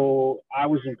 So I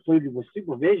was included with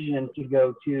supervision to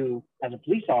go to, as a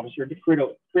police officer, to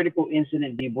critical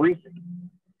incident debriefing.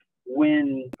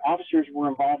 When officers were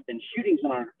involved in shootings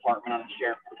in our department, on the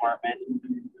sheriff's department,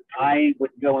 I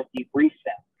would go and debrief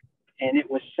them. And it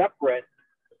was separate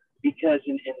because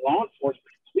in law enforcement,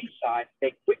 the police side,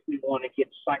 they quickly want to get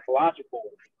psychological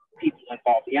people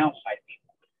involved, the outside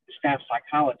people, the staff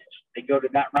psychologists. They go to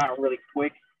that route really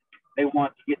quick. They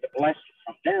want to get the blessing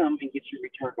from them and get you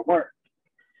returned to work.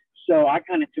 So I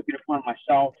kind of took it upon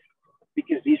myself,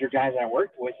 because these are guys I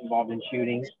worked with involved in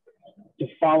shootings, to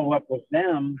follow up with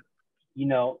them, you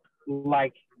know,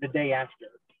 like the day after.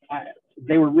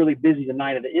 They were really busy the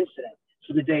night of the incident.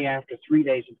 So the day after, 3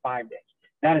 days and 5 days.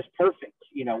 That is perfect,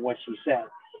 you know, what she said.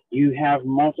 You have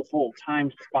multiple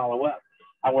times to follow up.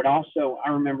 I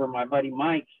remember my buddy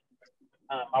Mike,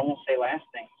 I won't say last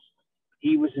names.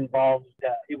 He was involved,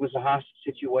 it was a hostage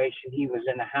situation. He was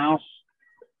in the house.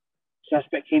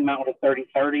 Suspect came out with a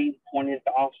 30-30, pointed at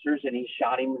the officers, and he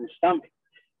shot him in the stomach.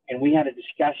 And we had a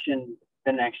discussion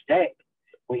the next day.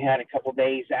 We had a couple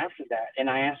days after that. And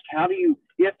I asked, you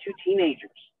have 2 teenagers.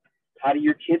 How do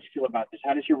your kids feel about this?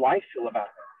 How does your wife feel about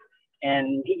it?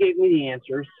 And he gave me the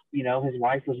answers. You know, his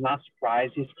wife was not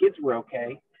surprised. His kids were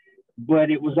okay.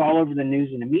 But it was all over the news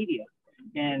and the media.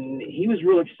 And he was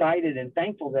real excited and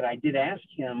thankful that I did ask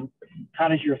him, how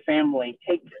does your family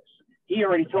take this? He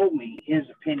already told me his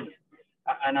opinion.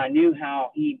 And I knew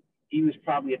how he was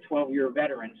probably a 12-year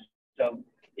veteran. So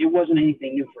it wasn't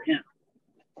anything new for him.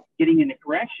 Getting into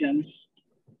corrections,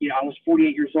 you know, I was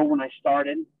 48 years old when I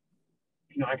started.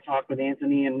 You know, I've talked with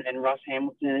Anthony and Russ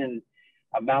Hamilton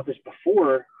about this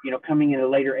before. You know, coming in a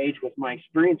later age with my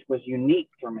experience was unique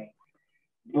for me.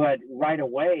 But right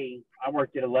away, I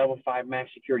worked at a level 5 max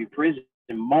security prison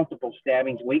and multiple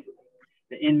stabbings weekly.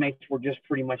 The inmates were just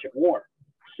pretty much at war.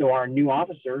 So our new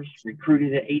officers,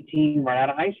 recruited at 18 right out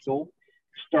of high school,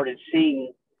 started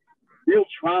seeing real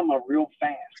trauma real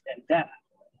fast and death.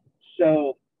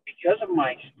 So because of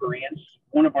my experience,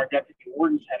 one of our deputy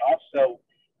wardens had also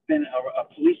been a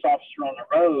police officer on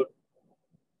the road.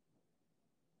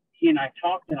 He and I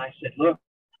talked, and I said, look,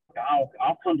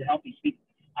 I'll come to help these people.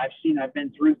 I've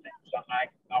been through things. So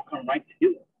I'll come right to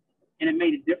do it. And it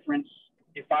made a difference.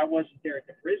 If I wasn't there at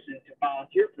the prison to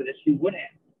volunteer for this, who would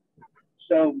have?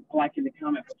 So like in the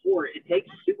comment before, it takes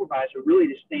a supervisor really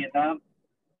to stand up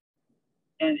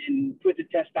and put the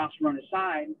testosterone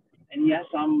aside. And yes,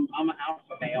 I'm an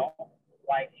alpha male,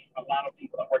 like a lot of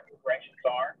people that work in corrections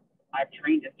are. I've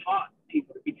trained and taught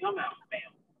people to become alpha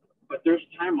male. But there's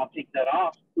time I'll take that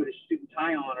off, put a suit and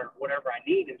tie on or whatever I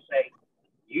need and say,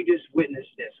 you just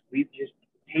witnessed this. We've just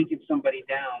taken somebody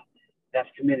down that's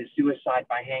committed suicide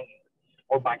by hanging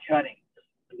or by cutting.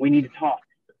 We need to talk.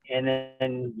 And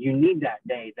then you need that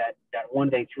day, that 1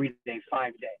 day, 3 day,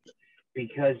 5 day,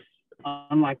 because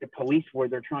unlike the police where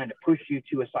they're trying to push you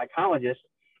to a psychologist,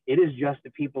 it is just the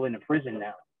people in the prison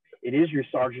now. It is your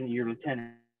sergeant, your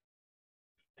lieutenant.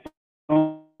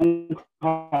 Phone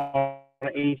call to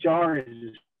HR is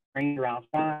a stranger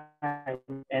outside,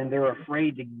 and they're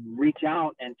afraid to reach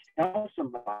out and tell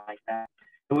somebody like that.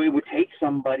 So it would take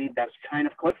somebody that's kind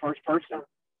of close, first person.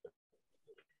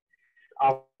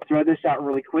 I'll throw this out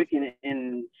really quick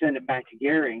and send it back to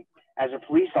Gary. As a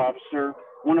police officer,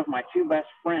 one of my two best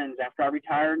friends, after I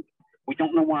retired, we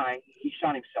don't know why, he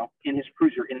shot himself in his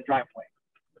cruiser in a driveway.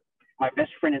 My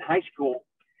best friend in high school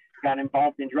got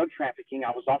involved in drug trafficking.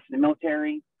 I was off in the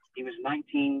military. He was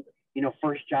 19,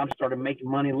 first job, started making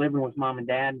money, living with mom and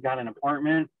dad, got an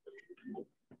apartment.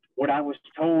 What I was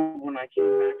told when I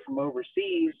came back from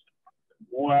overseas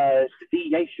was the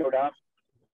DEA showed up.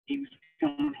 He was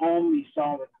coming home. He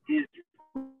saw that his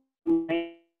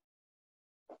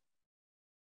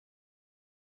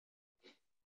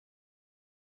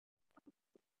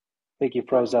I think you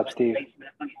froze up, Steve.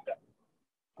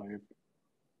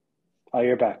 Oh,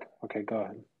 you're back. Okay, go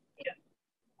ahead.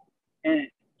 Yeah. And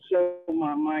so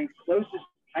my closest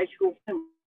high school friend,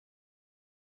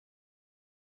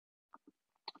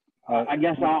 I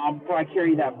guess I'll probably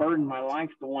carry that burden in my life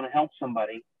to want to help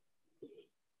somebody.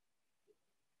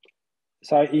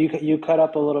 So you cut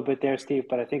up a little bit there, Steve,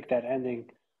 but I think that ending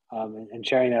and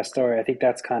sharing that story, I think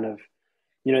that's kind of,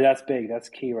 that's big. That's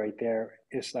key right there.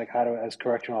 It's like how do, as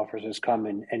correctional officers, come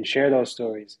and share those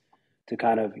stories to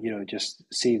kind of, just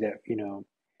see that,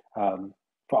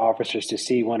 for officers to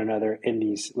see one another in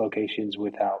these locations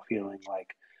without feeling like,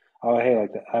 oh, hey,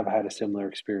 like I've had a similar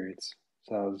experience.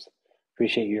 So I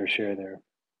appreciate your share there.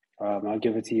 I'll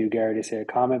give it to you, Gary, to say a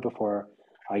comment before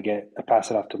I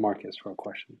pass it off to Marcus for a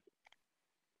question.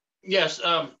 Yes,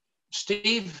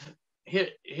 Steve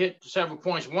hit several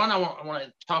points. One, I want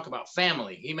to talk about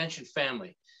family. He mentioned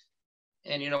family.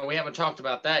 And, we haven't talked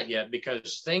about that yet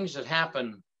because things that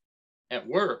happen at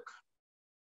work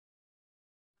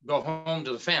go home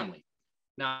to the family.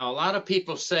 Now, a lot of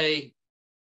people say,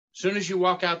 as soon as you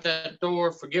walk out that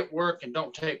door, forget work and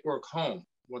don't take work home.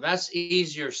 Well, that's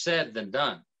easier said than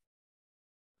done.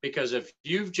 Because if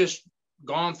you've just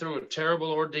gone through a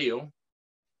terrible ordeal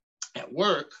at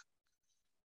work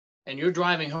and you're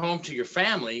driving home to your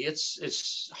family,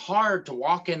 it's hard to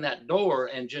walk in that door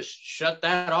and just shut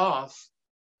that off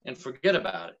and forget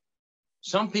about it.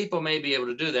 Some people may be able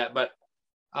to do that, but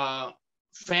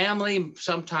family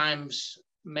sometimes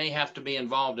may have to be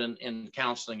involved in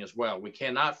counseling as well. We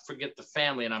cannot forget the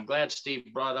family. And I'm glad Steve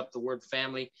brought up the word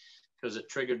family because it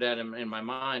triggered that in my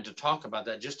mind to talk about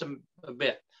that just a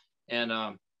bit.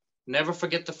 And never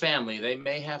forget the family. They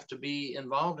may have to be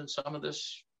involved in some of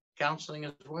this counseling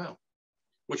as well,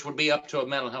 which would be up to a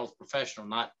mental health professional,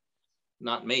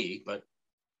 not me, but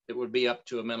it would be up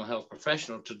to a mental health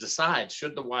professional to decide,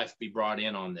 should the wife be brought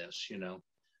in on this,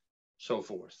 so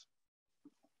forth.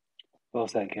 Well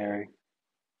said, Gary.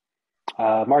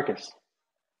 Marcus.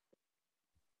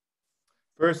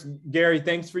 First, Gary,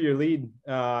 thanks for your lead.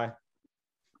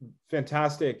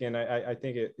 Fantastic. And I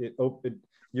think it opened,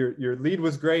 your lead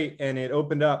was great and it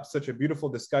opened up such a beautiful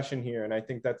discussion here. And I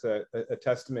think that's a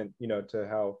testament, to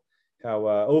how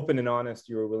open and honest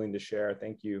you were willing to share.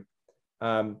 Thank you.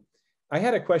 I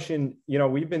had a question.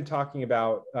 We've been talking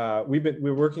about,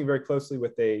 we're working very closely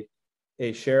with a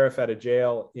sheriff at a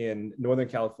jail in Northern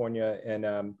California,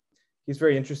 and he's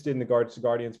very interested in the Guards to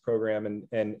Guardians program,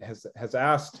 and has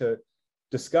asked to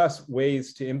discuss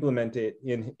ways to implement it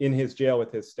in his jail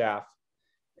with his staff.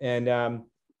 And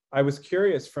I was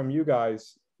curious from you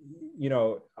guys.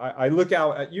 I look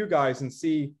out at you guys and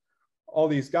see all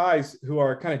these guys who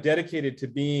are kind of dedicated to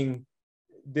being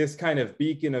this kind of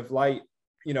beacon of light,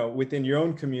 you know, within your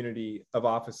own community of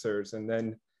officers. And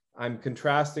then I'm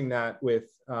contrasting that with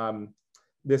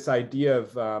this idea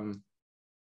of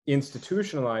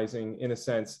institutionalizing, in a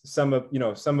sense, some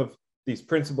of these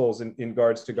principles in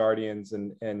Guards to Guardians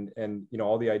and you know,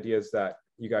 all the ideas that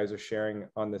you guys are sharing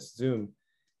on this Zoom.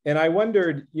 And I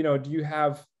wondered, you know, do you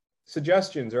have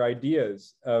suggestions or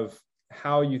ideas of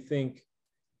how you think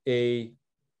a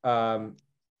kind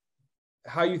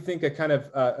of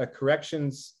a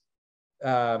corrections,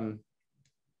 you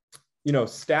know,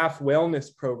 staff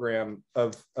wellness program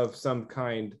of some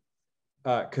kind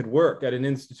could work at an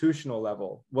institutional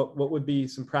level? What would be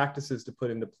some practices to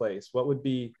put into place? What would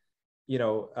be, you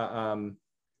know,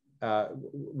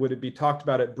 would it be talked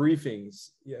about at briefings?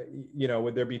 You know,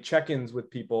 would there be check-ins with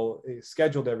people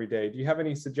scheduled every day? Do you have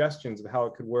any suggestions of how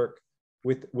it could work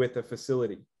with a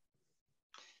facility?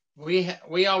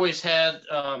 We always had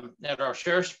at our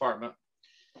sheriff's department,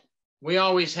 we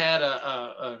always had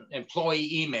a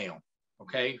employee email,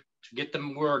 okay, to get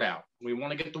the word out. We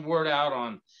want to get the word out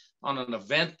on an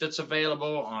event that's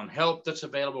available, on help that's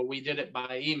available. We did it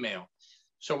by email.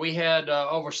 So we had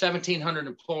over 1,700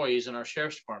 employees in our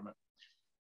sheriff's department.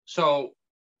 So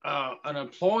an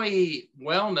employee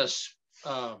wellness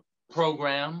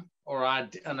program or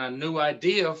a new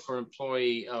idea for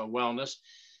employee wellness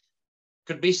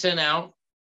could be sent out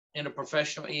in a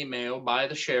professional email by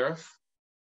the sheriff.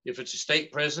 If it's a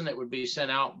state prison, it would be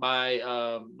sent out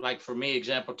by, like for me,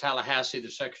 example, Tallahassee, the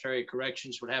Secretary of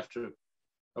Corrections would have to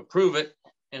approve it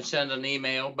and send an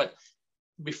email. But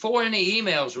before any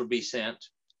emails would be sent,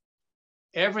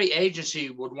 every agency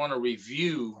would want to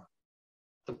review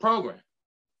the program.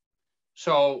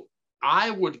 So I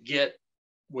would get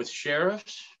with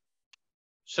sheriffs,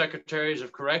 secretaries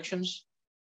of corrections,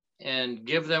 and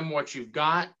give them what you've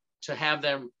got to have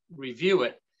them review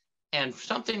it. And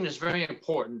something that's very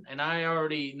important, and I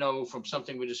already know from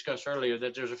something we discussed earlier,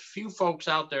 that there's a few folks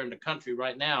out there in the country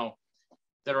right now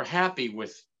that are happy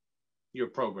with your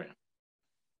program.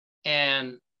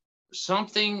 And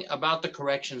something about the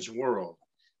corrections world,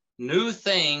 new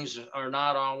things are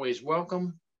not always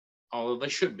welcome, although they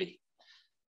should be.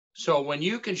 So when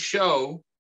you can show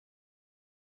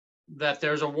that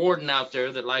there's a warden out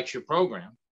there that likes your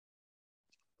program,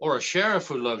 or a sheriff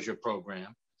who loves your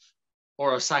program,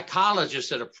 or a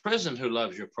psychologist at a prison who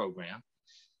loves your program,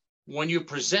 when you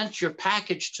present your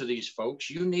package to these folks,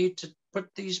 you need to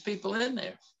put these people in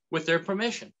there with their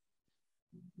permission,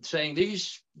 saying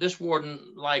this warden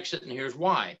likes it and here's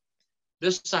why.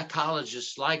 This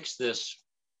psychologist likes this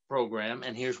program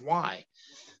and here's why.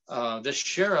 This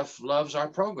sheriff loves our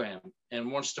program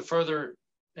and wants to further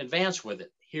advance with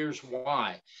it. Here's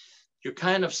why. You're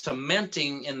kind of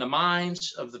cementing in the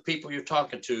minds of the people you're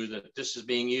talking to that this is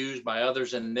being used by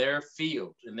others in their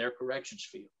field, in their corrections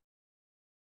field.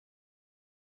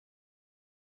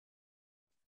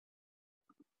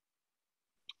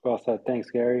 Well said.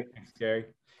 Thanks, Gary. Thanks, Gary.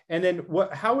 And then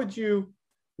how would you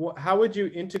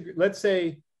integrate, let's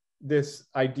say this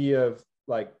idea of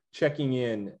like checking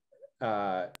in,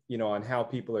 you know, on how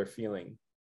people are feeling,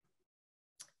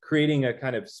 creating a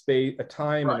kind of space, a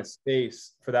time and a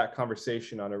space for that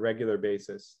conversation on a regular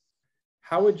basis.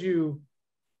 How would you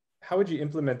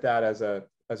implement that as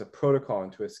a protocol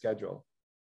into a schedule?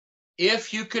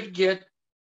 If you could get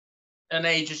an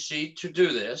agency to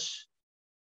do this,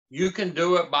 you can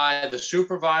do it by the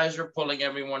supervisor pulling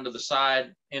everyone to the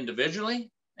side individually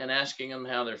and asking them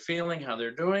how they're feeling, how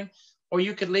they're doing, or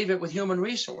you could leave it with human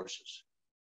resources.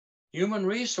 Human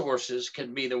resources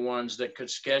can be the ones that could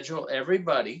schedule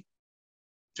everybody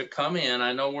to come in.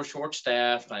 I know we're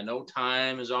short-staffed. I know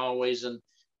time is always an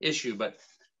issue, but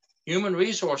human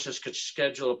resources could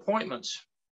schedule appointments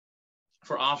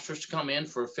for officers to come in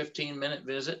for a 15-minute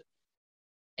visit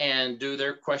and do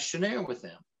their questionnaire with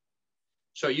them.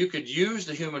 So you could use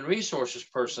the human resources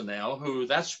personnel, who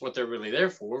that's what they're really there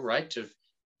for, right?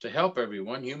 To help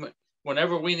everyone.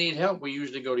 Whenever we need help, we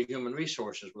usually go to human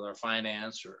resources with our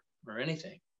finance or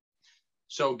anything.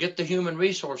 So get the human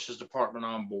resources department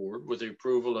on board with the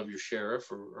approval of your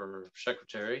sheriff or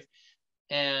secretary,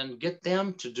 and get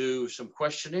them to do some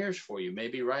questionnaires for you.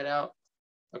 Maybe write out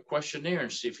a questionnaire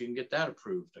and see if you can get that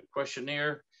approved. A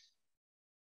questionnaire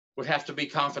would have to be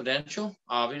confidential,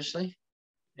 obviously.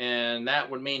 And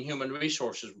that would mean human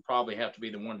resources would probably have to be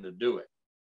the one to do it,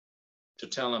 to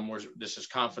tell them this is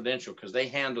confidential, because they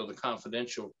handle the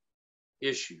confidential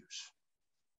issues.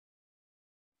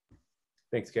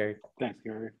 Thanks, Gary. Thanks,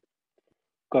 Gary.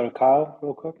 Go to Kyle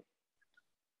real quick.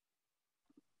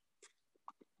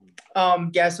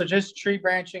 Yeah, so just tree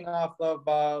branching off of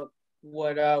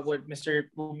what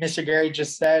Mr. Gary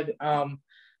just said.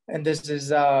 and this is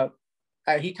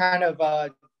he kind of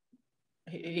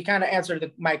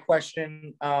answered my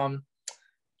question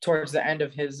towards the end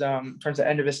of his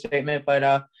statement.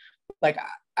 But like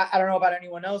I don't know about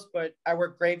anyone else, but I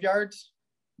work graveyards.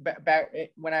 Back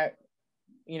when I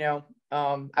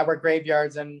work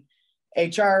graveyards, and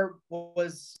HR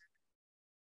was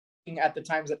at the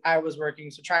times that I was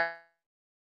working, so trying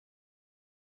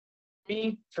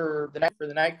me for the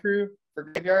night crew for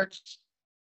graveyards.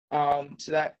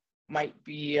 So that might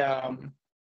be an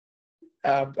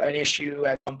issue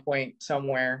at some point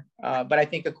somewhere. But I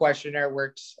think a questionnaire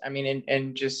works. I mean,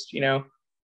 and just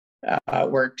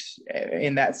works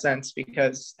in that sense,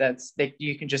 because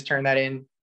you can just turn that in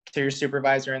to your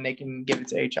supervisor and they can give it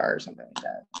to HR or something like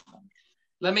that.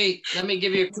 Let me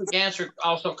give you a quick answer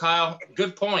also, Kyle.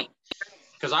 Good point,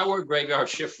 because I worked graveyard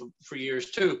shift for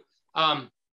years too.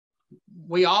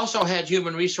 We also had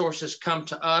human resources come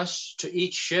to us to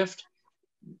each shift.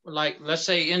 Like, let's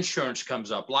say insurance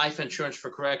comes up, life insurance for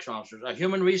correctional officers. A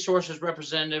human resources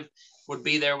representative would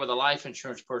be there with a life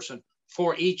insurance person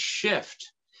for each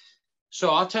shift. So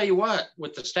I'll tell you what,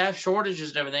 with the staff shortages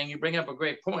and everything, you bring up a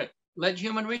great point. Let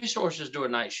human resources do a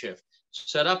night shift.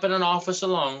 Set up in an office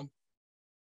alone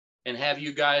and have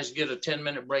you guys get a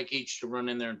 10-minute break each to run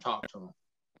in there and talk to them.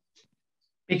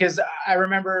 Because I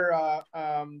remember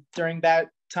during that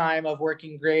time of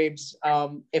working graves,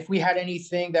 if we had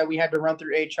anything that we had to run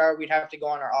through HR, we'd have to go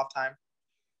on our off time,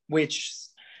 which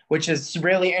is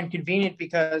really inconvenient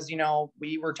because,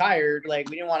 we were tired. Like,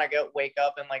 we didn't want to wake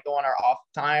up and go on our off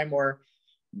time or,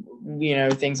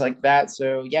 things like that.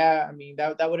 So yeah, I mean,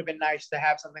 that would have been nice to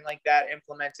have something like that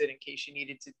implemented in case you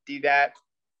needed to do that.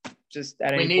 Just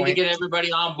at any point. We need to get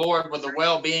everybody on board with the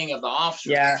well-being of the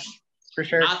officers. Yeah, for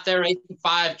sure. Not their 8 to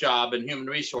 5 job in human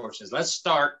resources. Let's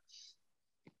start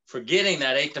forgetting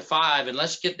that 8 to 5 and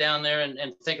let's get down there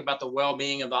and think about the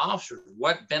well-being of the officers.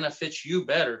 What benefits you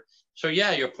better? So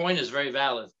yeah, your point is very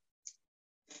valid.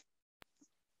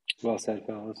 Well said,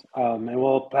 fellas. And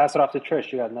we'll pass it off to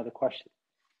Trish. You got another question.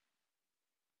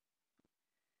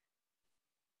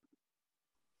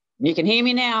 You can hear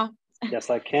me now?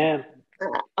 Yes, I can.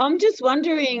 I'm just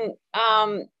wondering,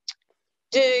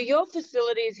 do your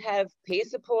facilities have peer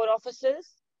support officers?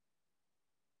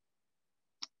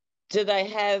 Do they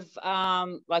have,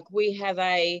 we have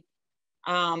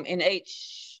in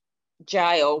each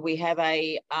jail, we have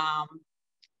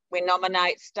we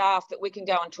nominate staff that we can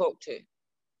go and talk to.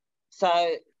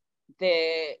 So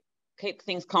they keep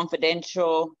things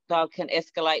confidential. They can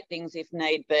escalate things if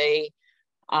need be.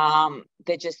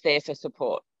 They're just there for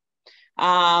support.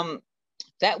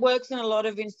 That works in a lot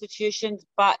of institutions,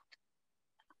 but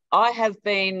I have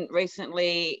been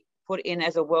recently put in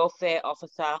as a welfare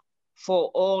officer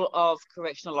for all of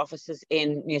correctional officers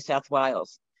in New South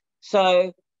Wales.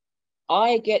 So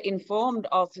I get informed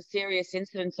of serious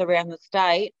incidents around the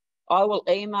state. I will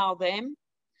email them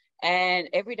and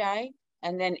every day.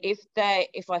 And then if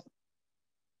it's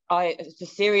a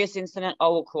serious incident, I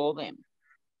will call them.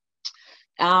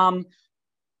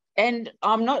 And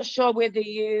I'm not sure whether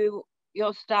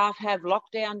your staff have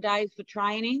lockdown days for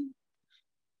training.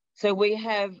 So we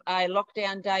have a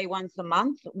lockdown day once a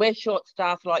month. We're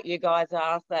short-staffed like you guys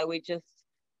are, so we just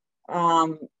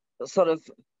sort of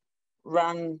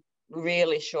run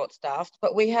really short-staffed.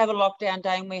 But we have a lockdown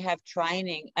day and we have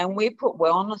training, and we put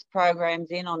wellness programs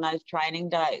in on those training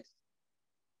days.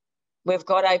 We've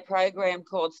got a program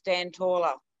called Stand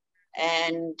Taller,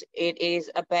 and it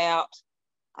is about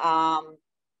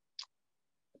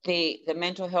the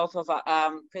mental health of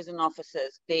prison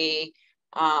officers, the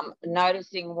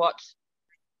noticing what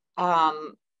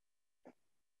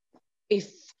if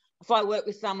I work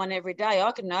with someone every day,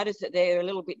 I can notice that they're a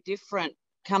little bit different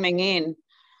coming in,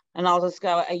 and I'll just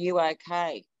go, are you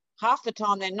okay? Half the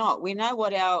time they're not. We know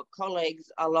what our colleagues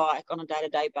are like on a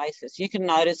day-to-day basis. You can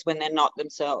notice when they're not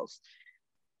themselves.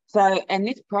 So, and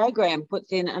this program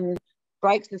puts in and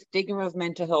breaks the stigma of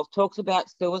mental health, talks about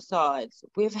suicides.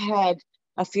 We've had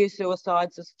a few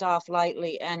suicides of staff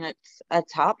lately, and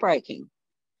it's heartbreaking.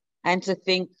 And to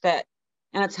think that,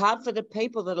 and it's hard for the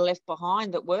people that are left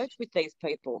behind that work with these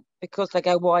people, because they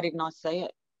go, why didn't I see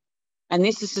it? And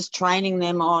this is just training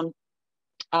them on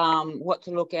what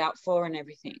to look out for and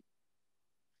everything.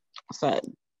 So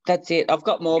that's it. I've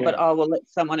got more, but I will let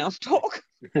someone else talk.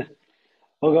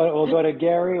 We'll go to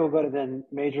Gary, we'll go to then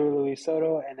Major Luis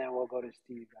Soto, and then we'll go to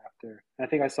Steve after. I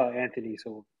think I saw Anthony,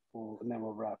 so and then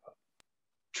we'll wrap up.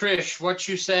 Trish, what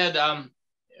you said,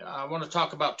 I want to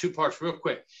talk about 2 parts real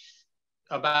quick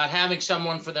about having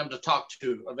someone for them to talk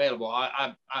to available.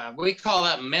 We call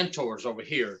that mentors over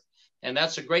here, and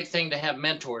that's a great thing to have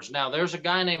mentors. Now, there's a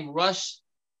guy named Russ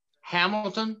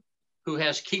Hamilton, who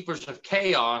has Keepers of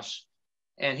Chaos,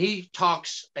 and he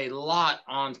talks a lot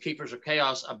on Keepers of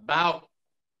Chaos about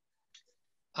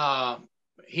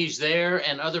he's there,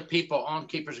 and other people on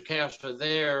Keepers of Chaos are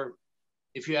there.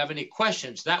 If you have any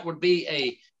questions, that would be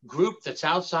a group that's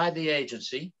outside the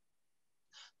agency,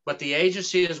 but the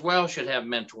agency as well should have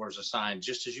mentors assigned,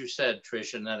 just as you said,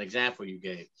 Trish, in that example you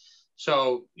gave.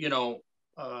 So, you know,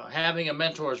 having a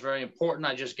mentor is very important.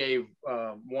 I just gave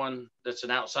one that's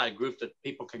an outside group that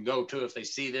people can go to if they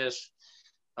see this.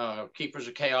 Keepers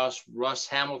of Chaos, Russ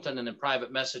Hamilton, and then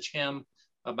private message him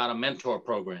about a mentor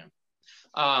program.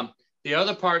 The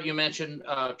other part you mentioned,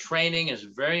 training is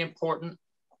very important.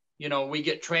 You know, we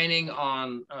get training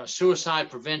on suicide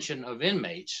prevention of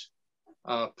inmates,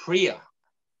 PREA,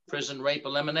 Prison Rape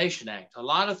Elimination Act, a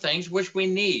lot of things which we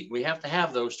need. We have to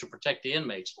have those to protect the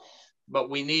inmates, but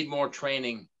we need more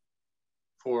training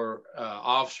for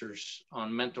officers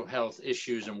on mental health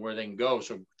issues and where they can go.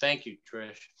 So thank you,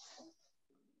 Trish.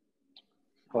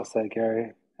 Well said,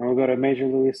 Gary. And we'll go to Major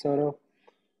Luis Soto.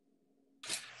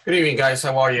 Good evening, guys.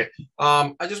 How are you?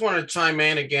 I just wanted to chime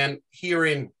in again here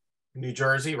in New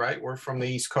Jersey, right? We're from the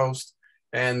East Coast,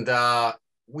 and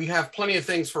we have plenty of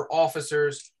things for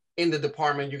officers in the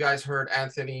department. You guys heard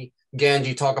Anthony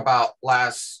Ganji talk about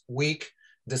last week,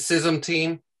 the CISM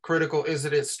team, Critical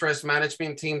Incident Stress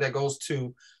Management team that goes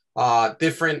to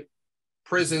different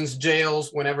prisons,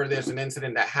 jails, whenever there's an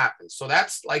incident that happens. So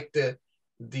that's like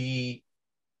the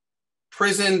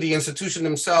prison, the institution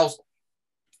themselves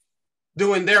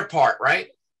doing their part, right?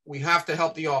 We have to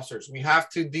help the officers. We have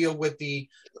to deal with the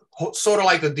sort of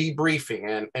like the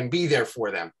debriefing and be there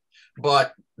for them.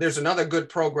 But there's another good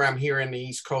program here in the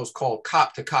East Coast called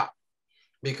Cop to Cop,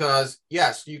 because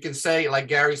yes, you can say, like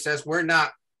Gary says, we're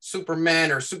not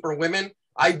Superman or Superwomen.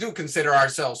 I do consider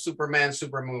ourselves Superman,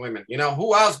 Superwomen. You know,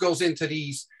 who else goes into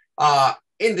these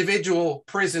individual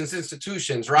prisons,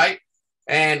 institutions, right?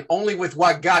 And only with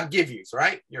what God gives you,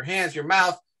 right? Your hands, your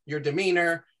mouth, your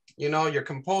demeanor, you know, your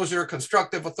composure,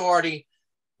 constructive authority.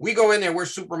 We go in there, we're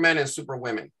Supermen and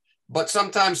Superwomen. But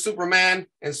sometimes Superman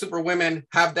and Superwomen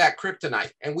have that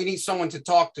kryptonite, and we need someone to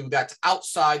talk to that's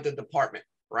outside the department,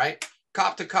 right?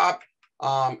 Cop to Cop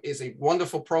is a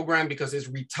wonderful program because it's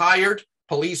retired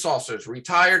police officers,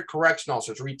 retired correction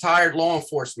officers, retired law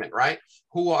enforcement, right?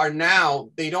 Who are now,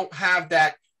 they don't have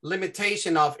that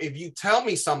limitation of, if you tell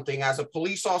me something as a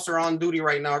police officer on duty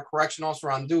right now, or correction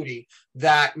officer on duty,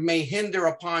 that may hinder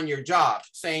upon your job,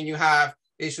 saying you have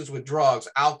issues with drugs,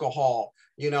 alcohol,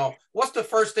 you know, what's the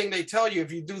first thing they tell you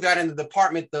if you do that in the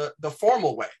department the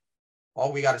formal way? Oh,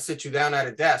 we got to sit you down at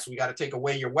a desk. We got to take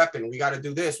away your weapon. We got to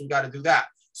do this. We got to do that.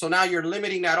 So now you're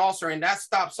limiting that officer, and that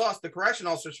stops us, the correction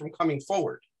officers, from coming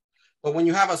forward. But when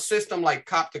you have a system like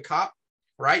Cop to Cop,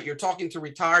 right, you're talking to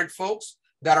retired folks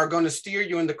that are going to steer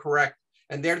you in the correct,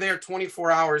 and they're there 24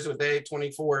 hours a day,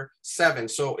 24/7.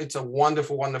 So it's a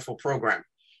wonderful, wonderful program.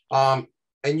 And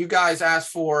you guys asked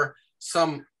for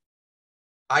some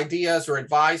ideas or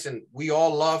advice, and we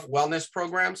all love wellness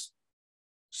programs.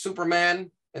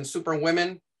 Superman and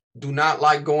Superwomen do not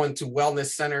like going to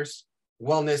wellness centers,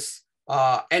 wellness,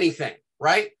 anything,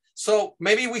 right? So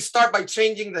maybe we start by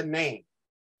changing the name.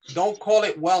 Don't call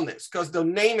it wellness, because the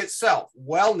name itself,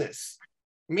 wellness,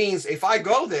 means if I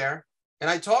go there and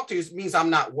I talk to you, it means I'm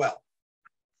not well.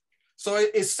 So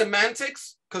it's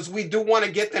semantics, because we do want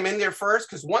to get them in there first,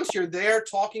 because once you're there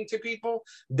talking to people,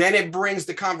 then it brings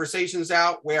the conversations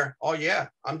out where, oh yeah,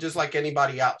 I'm just like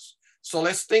anybody else. So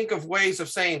let's think of ways of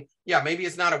saying, yeah, maybe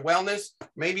it's not a wellness,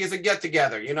 maybe it's a get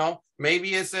together, you know,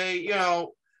 maybe it's a, you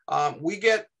know, we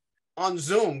get on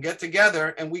Zoom, get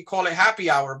together, and we call it happy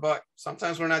hour, but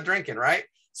sometimes we're not drinking, right?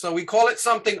 So we call it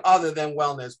something other than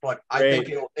wellness, but I think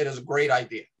it is a great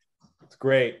idea. It's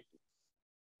great.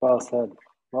 Well said.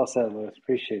 Well said, Louis.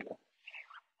 Appreciate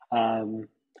that.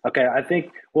 Okay, I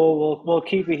think we'll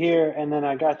keep it here, and then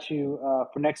I got you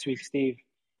for next week, Steve,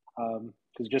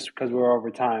 because we're over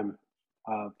time.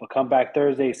 But come back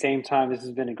Thursday, same time. This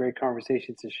has been a great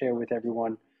conversation to share with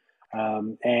everyone,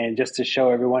 and just to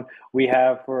show everyone, we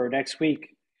have for next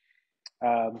week,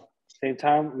 same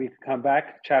time, we come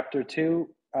back, Chapter 2,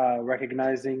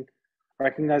 recognizing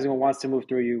what wants to move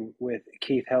through you, with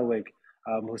Keith Helwig,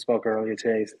 who spoke earlier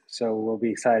today. So we'll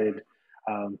be excited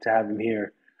to have him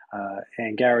here.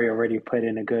 And Gary already put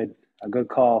in a good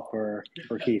call for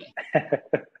Keith.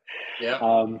 Yeah.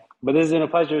 But this has been a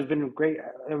pleasure. It's been a great,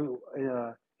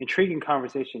 intriguing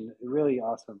conversation. Really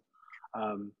awesome.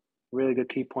 Really good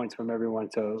key points from everyone.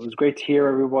 So it was great to hear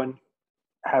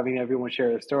having everyone share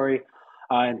their story,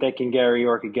 and thanking Gary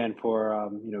York again for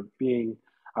being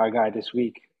our guide this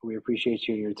week. We appreciate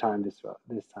you and your time this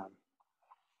time.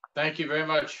 Thank you very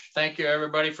much. Thank you,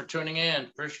 everybody, for tuning in.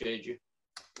 Appreciate you.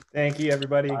 Thank you,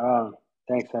 everybody.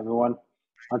 Thanks, everyone.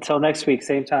 Until next week,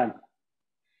 same time.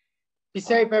 Be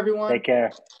safe, everyone. Take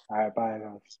care. All right, bye,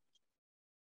 guys.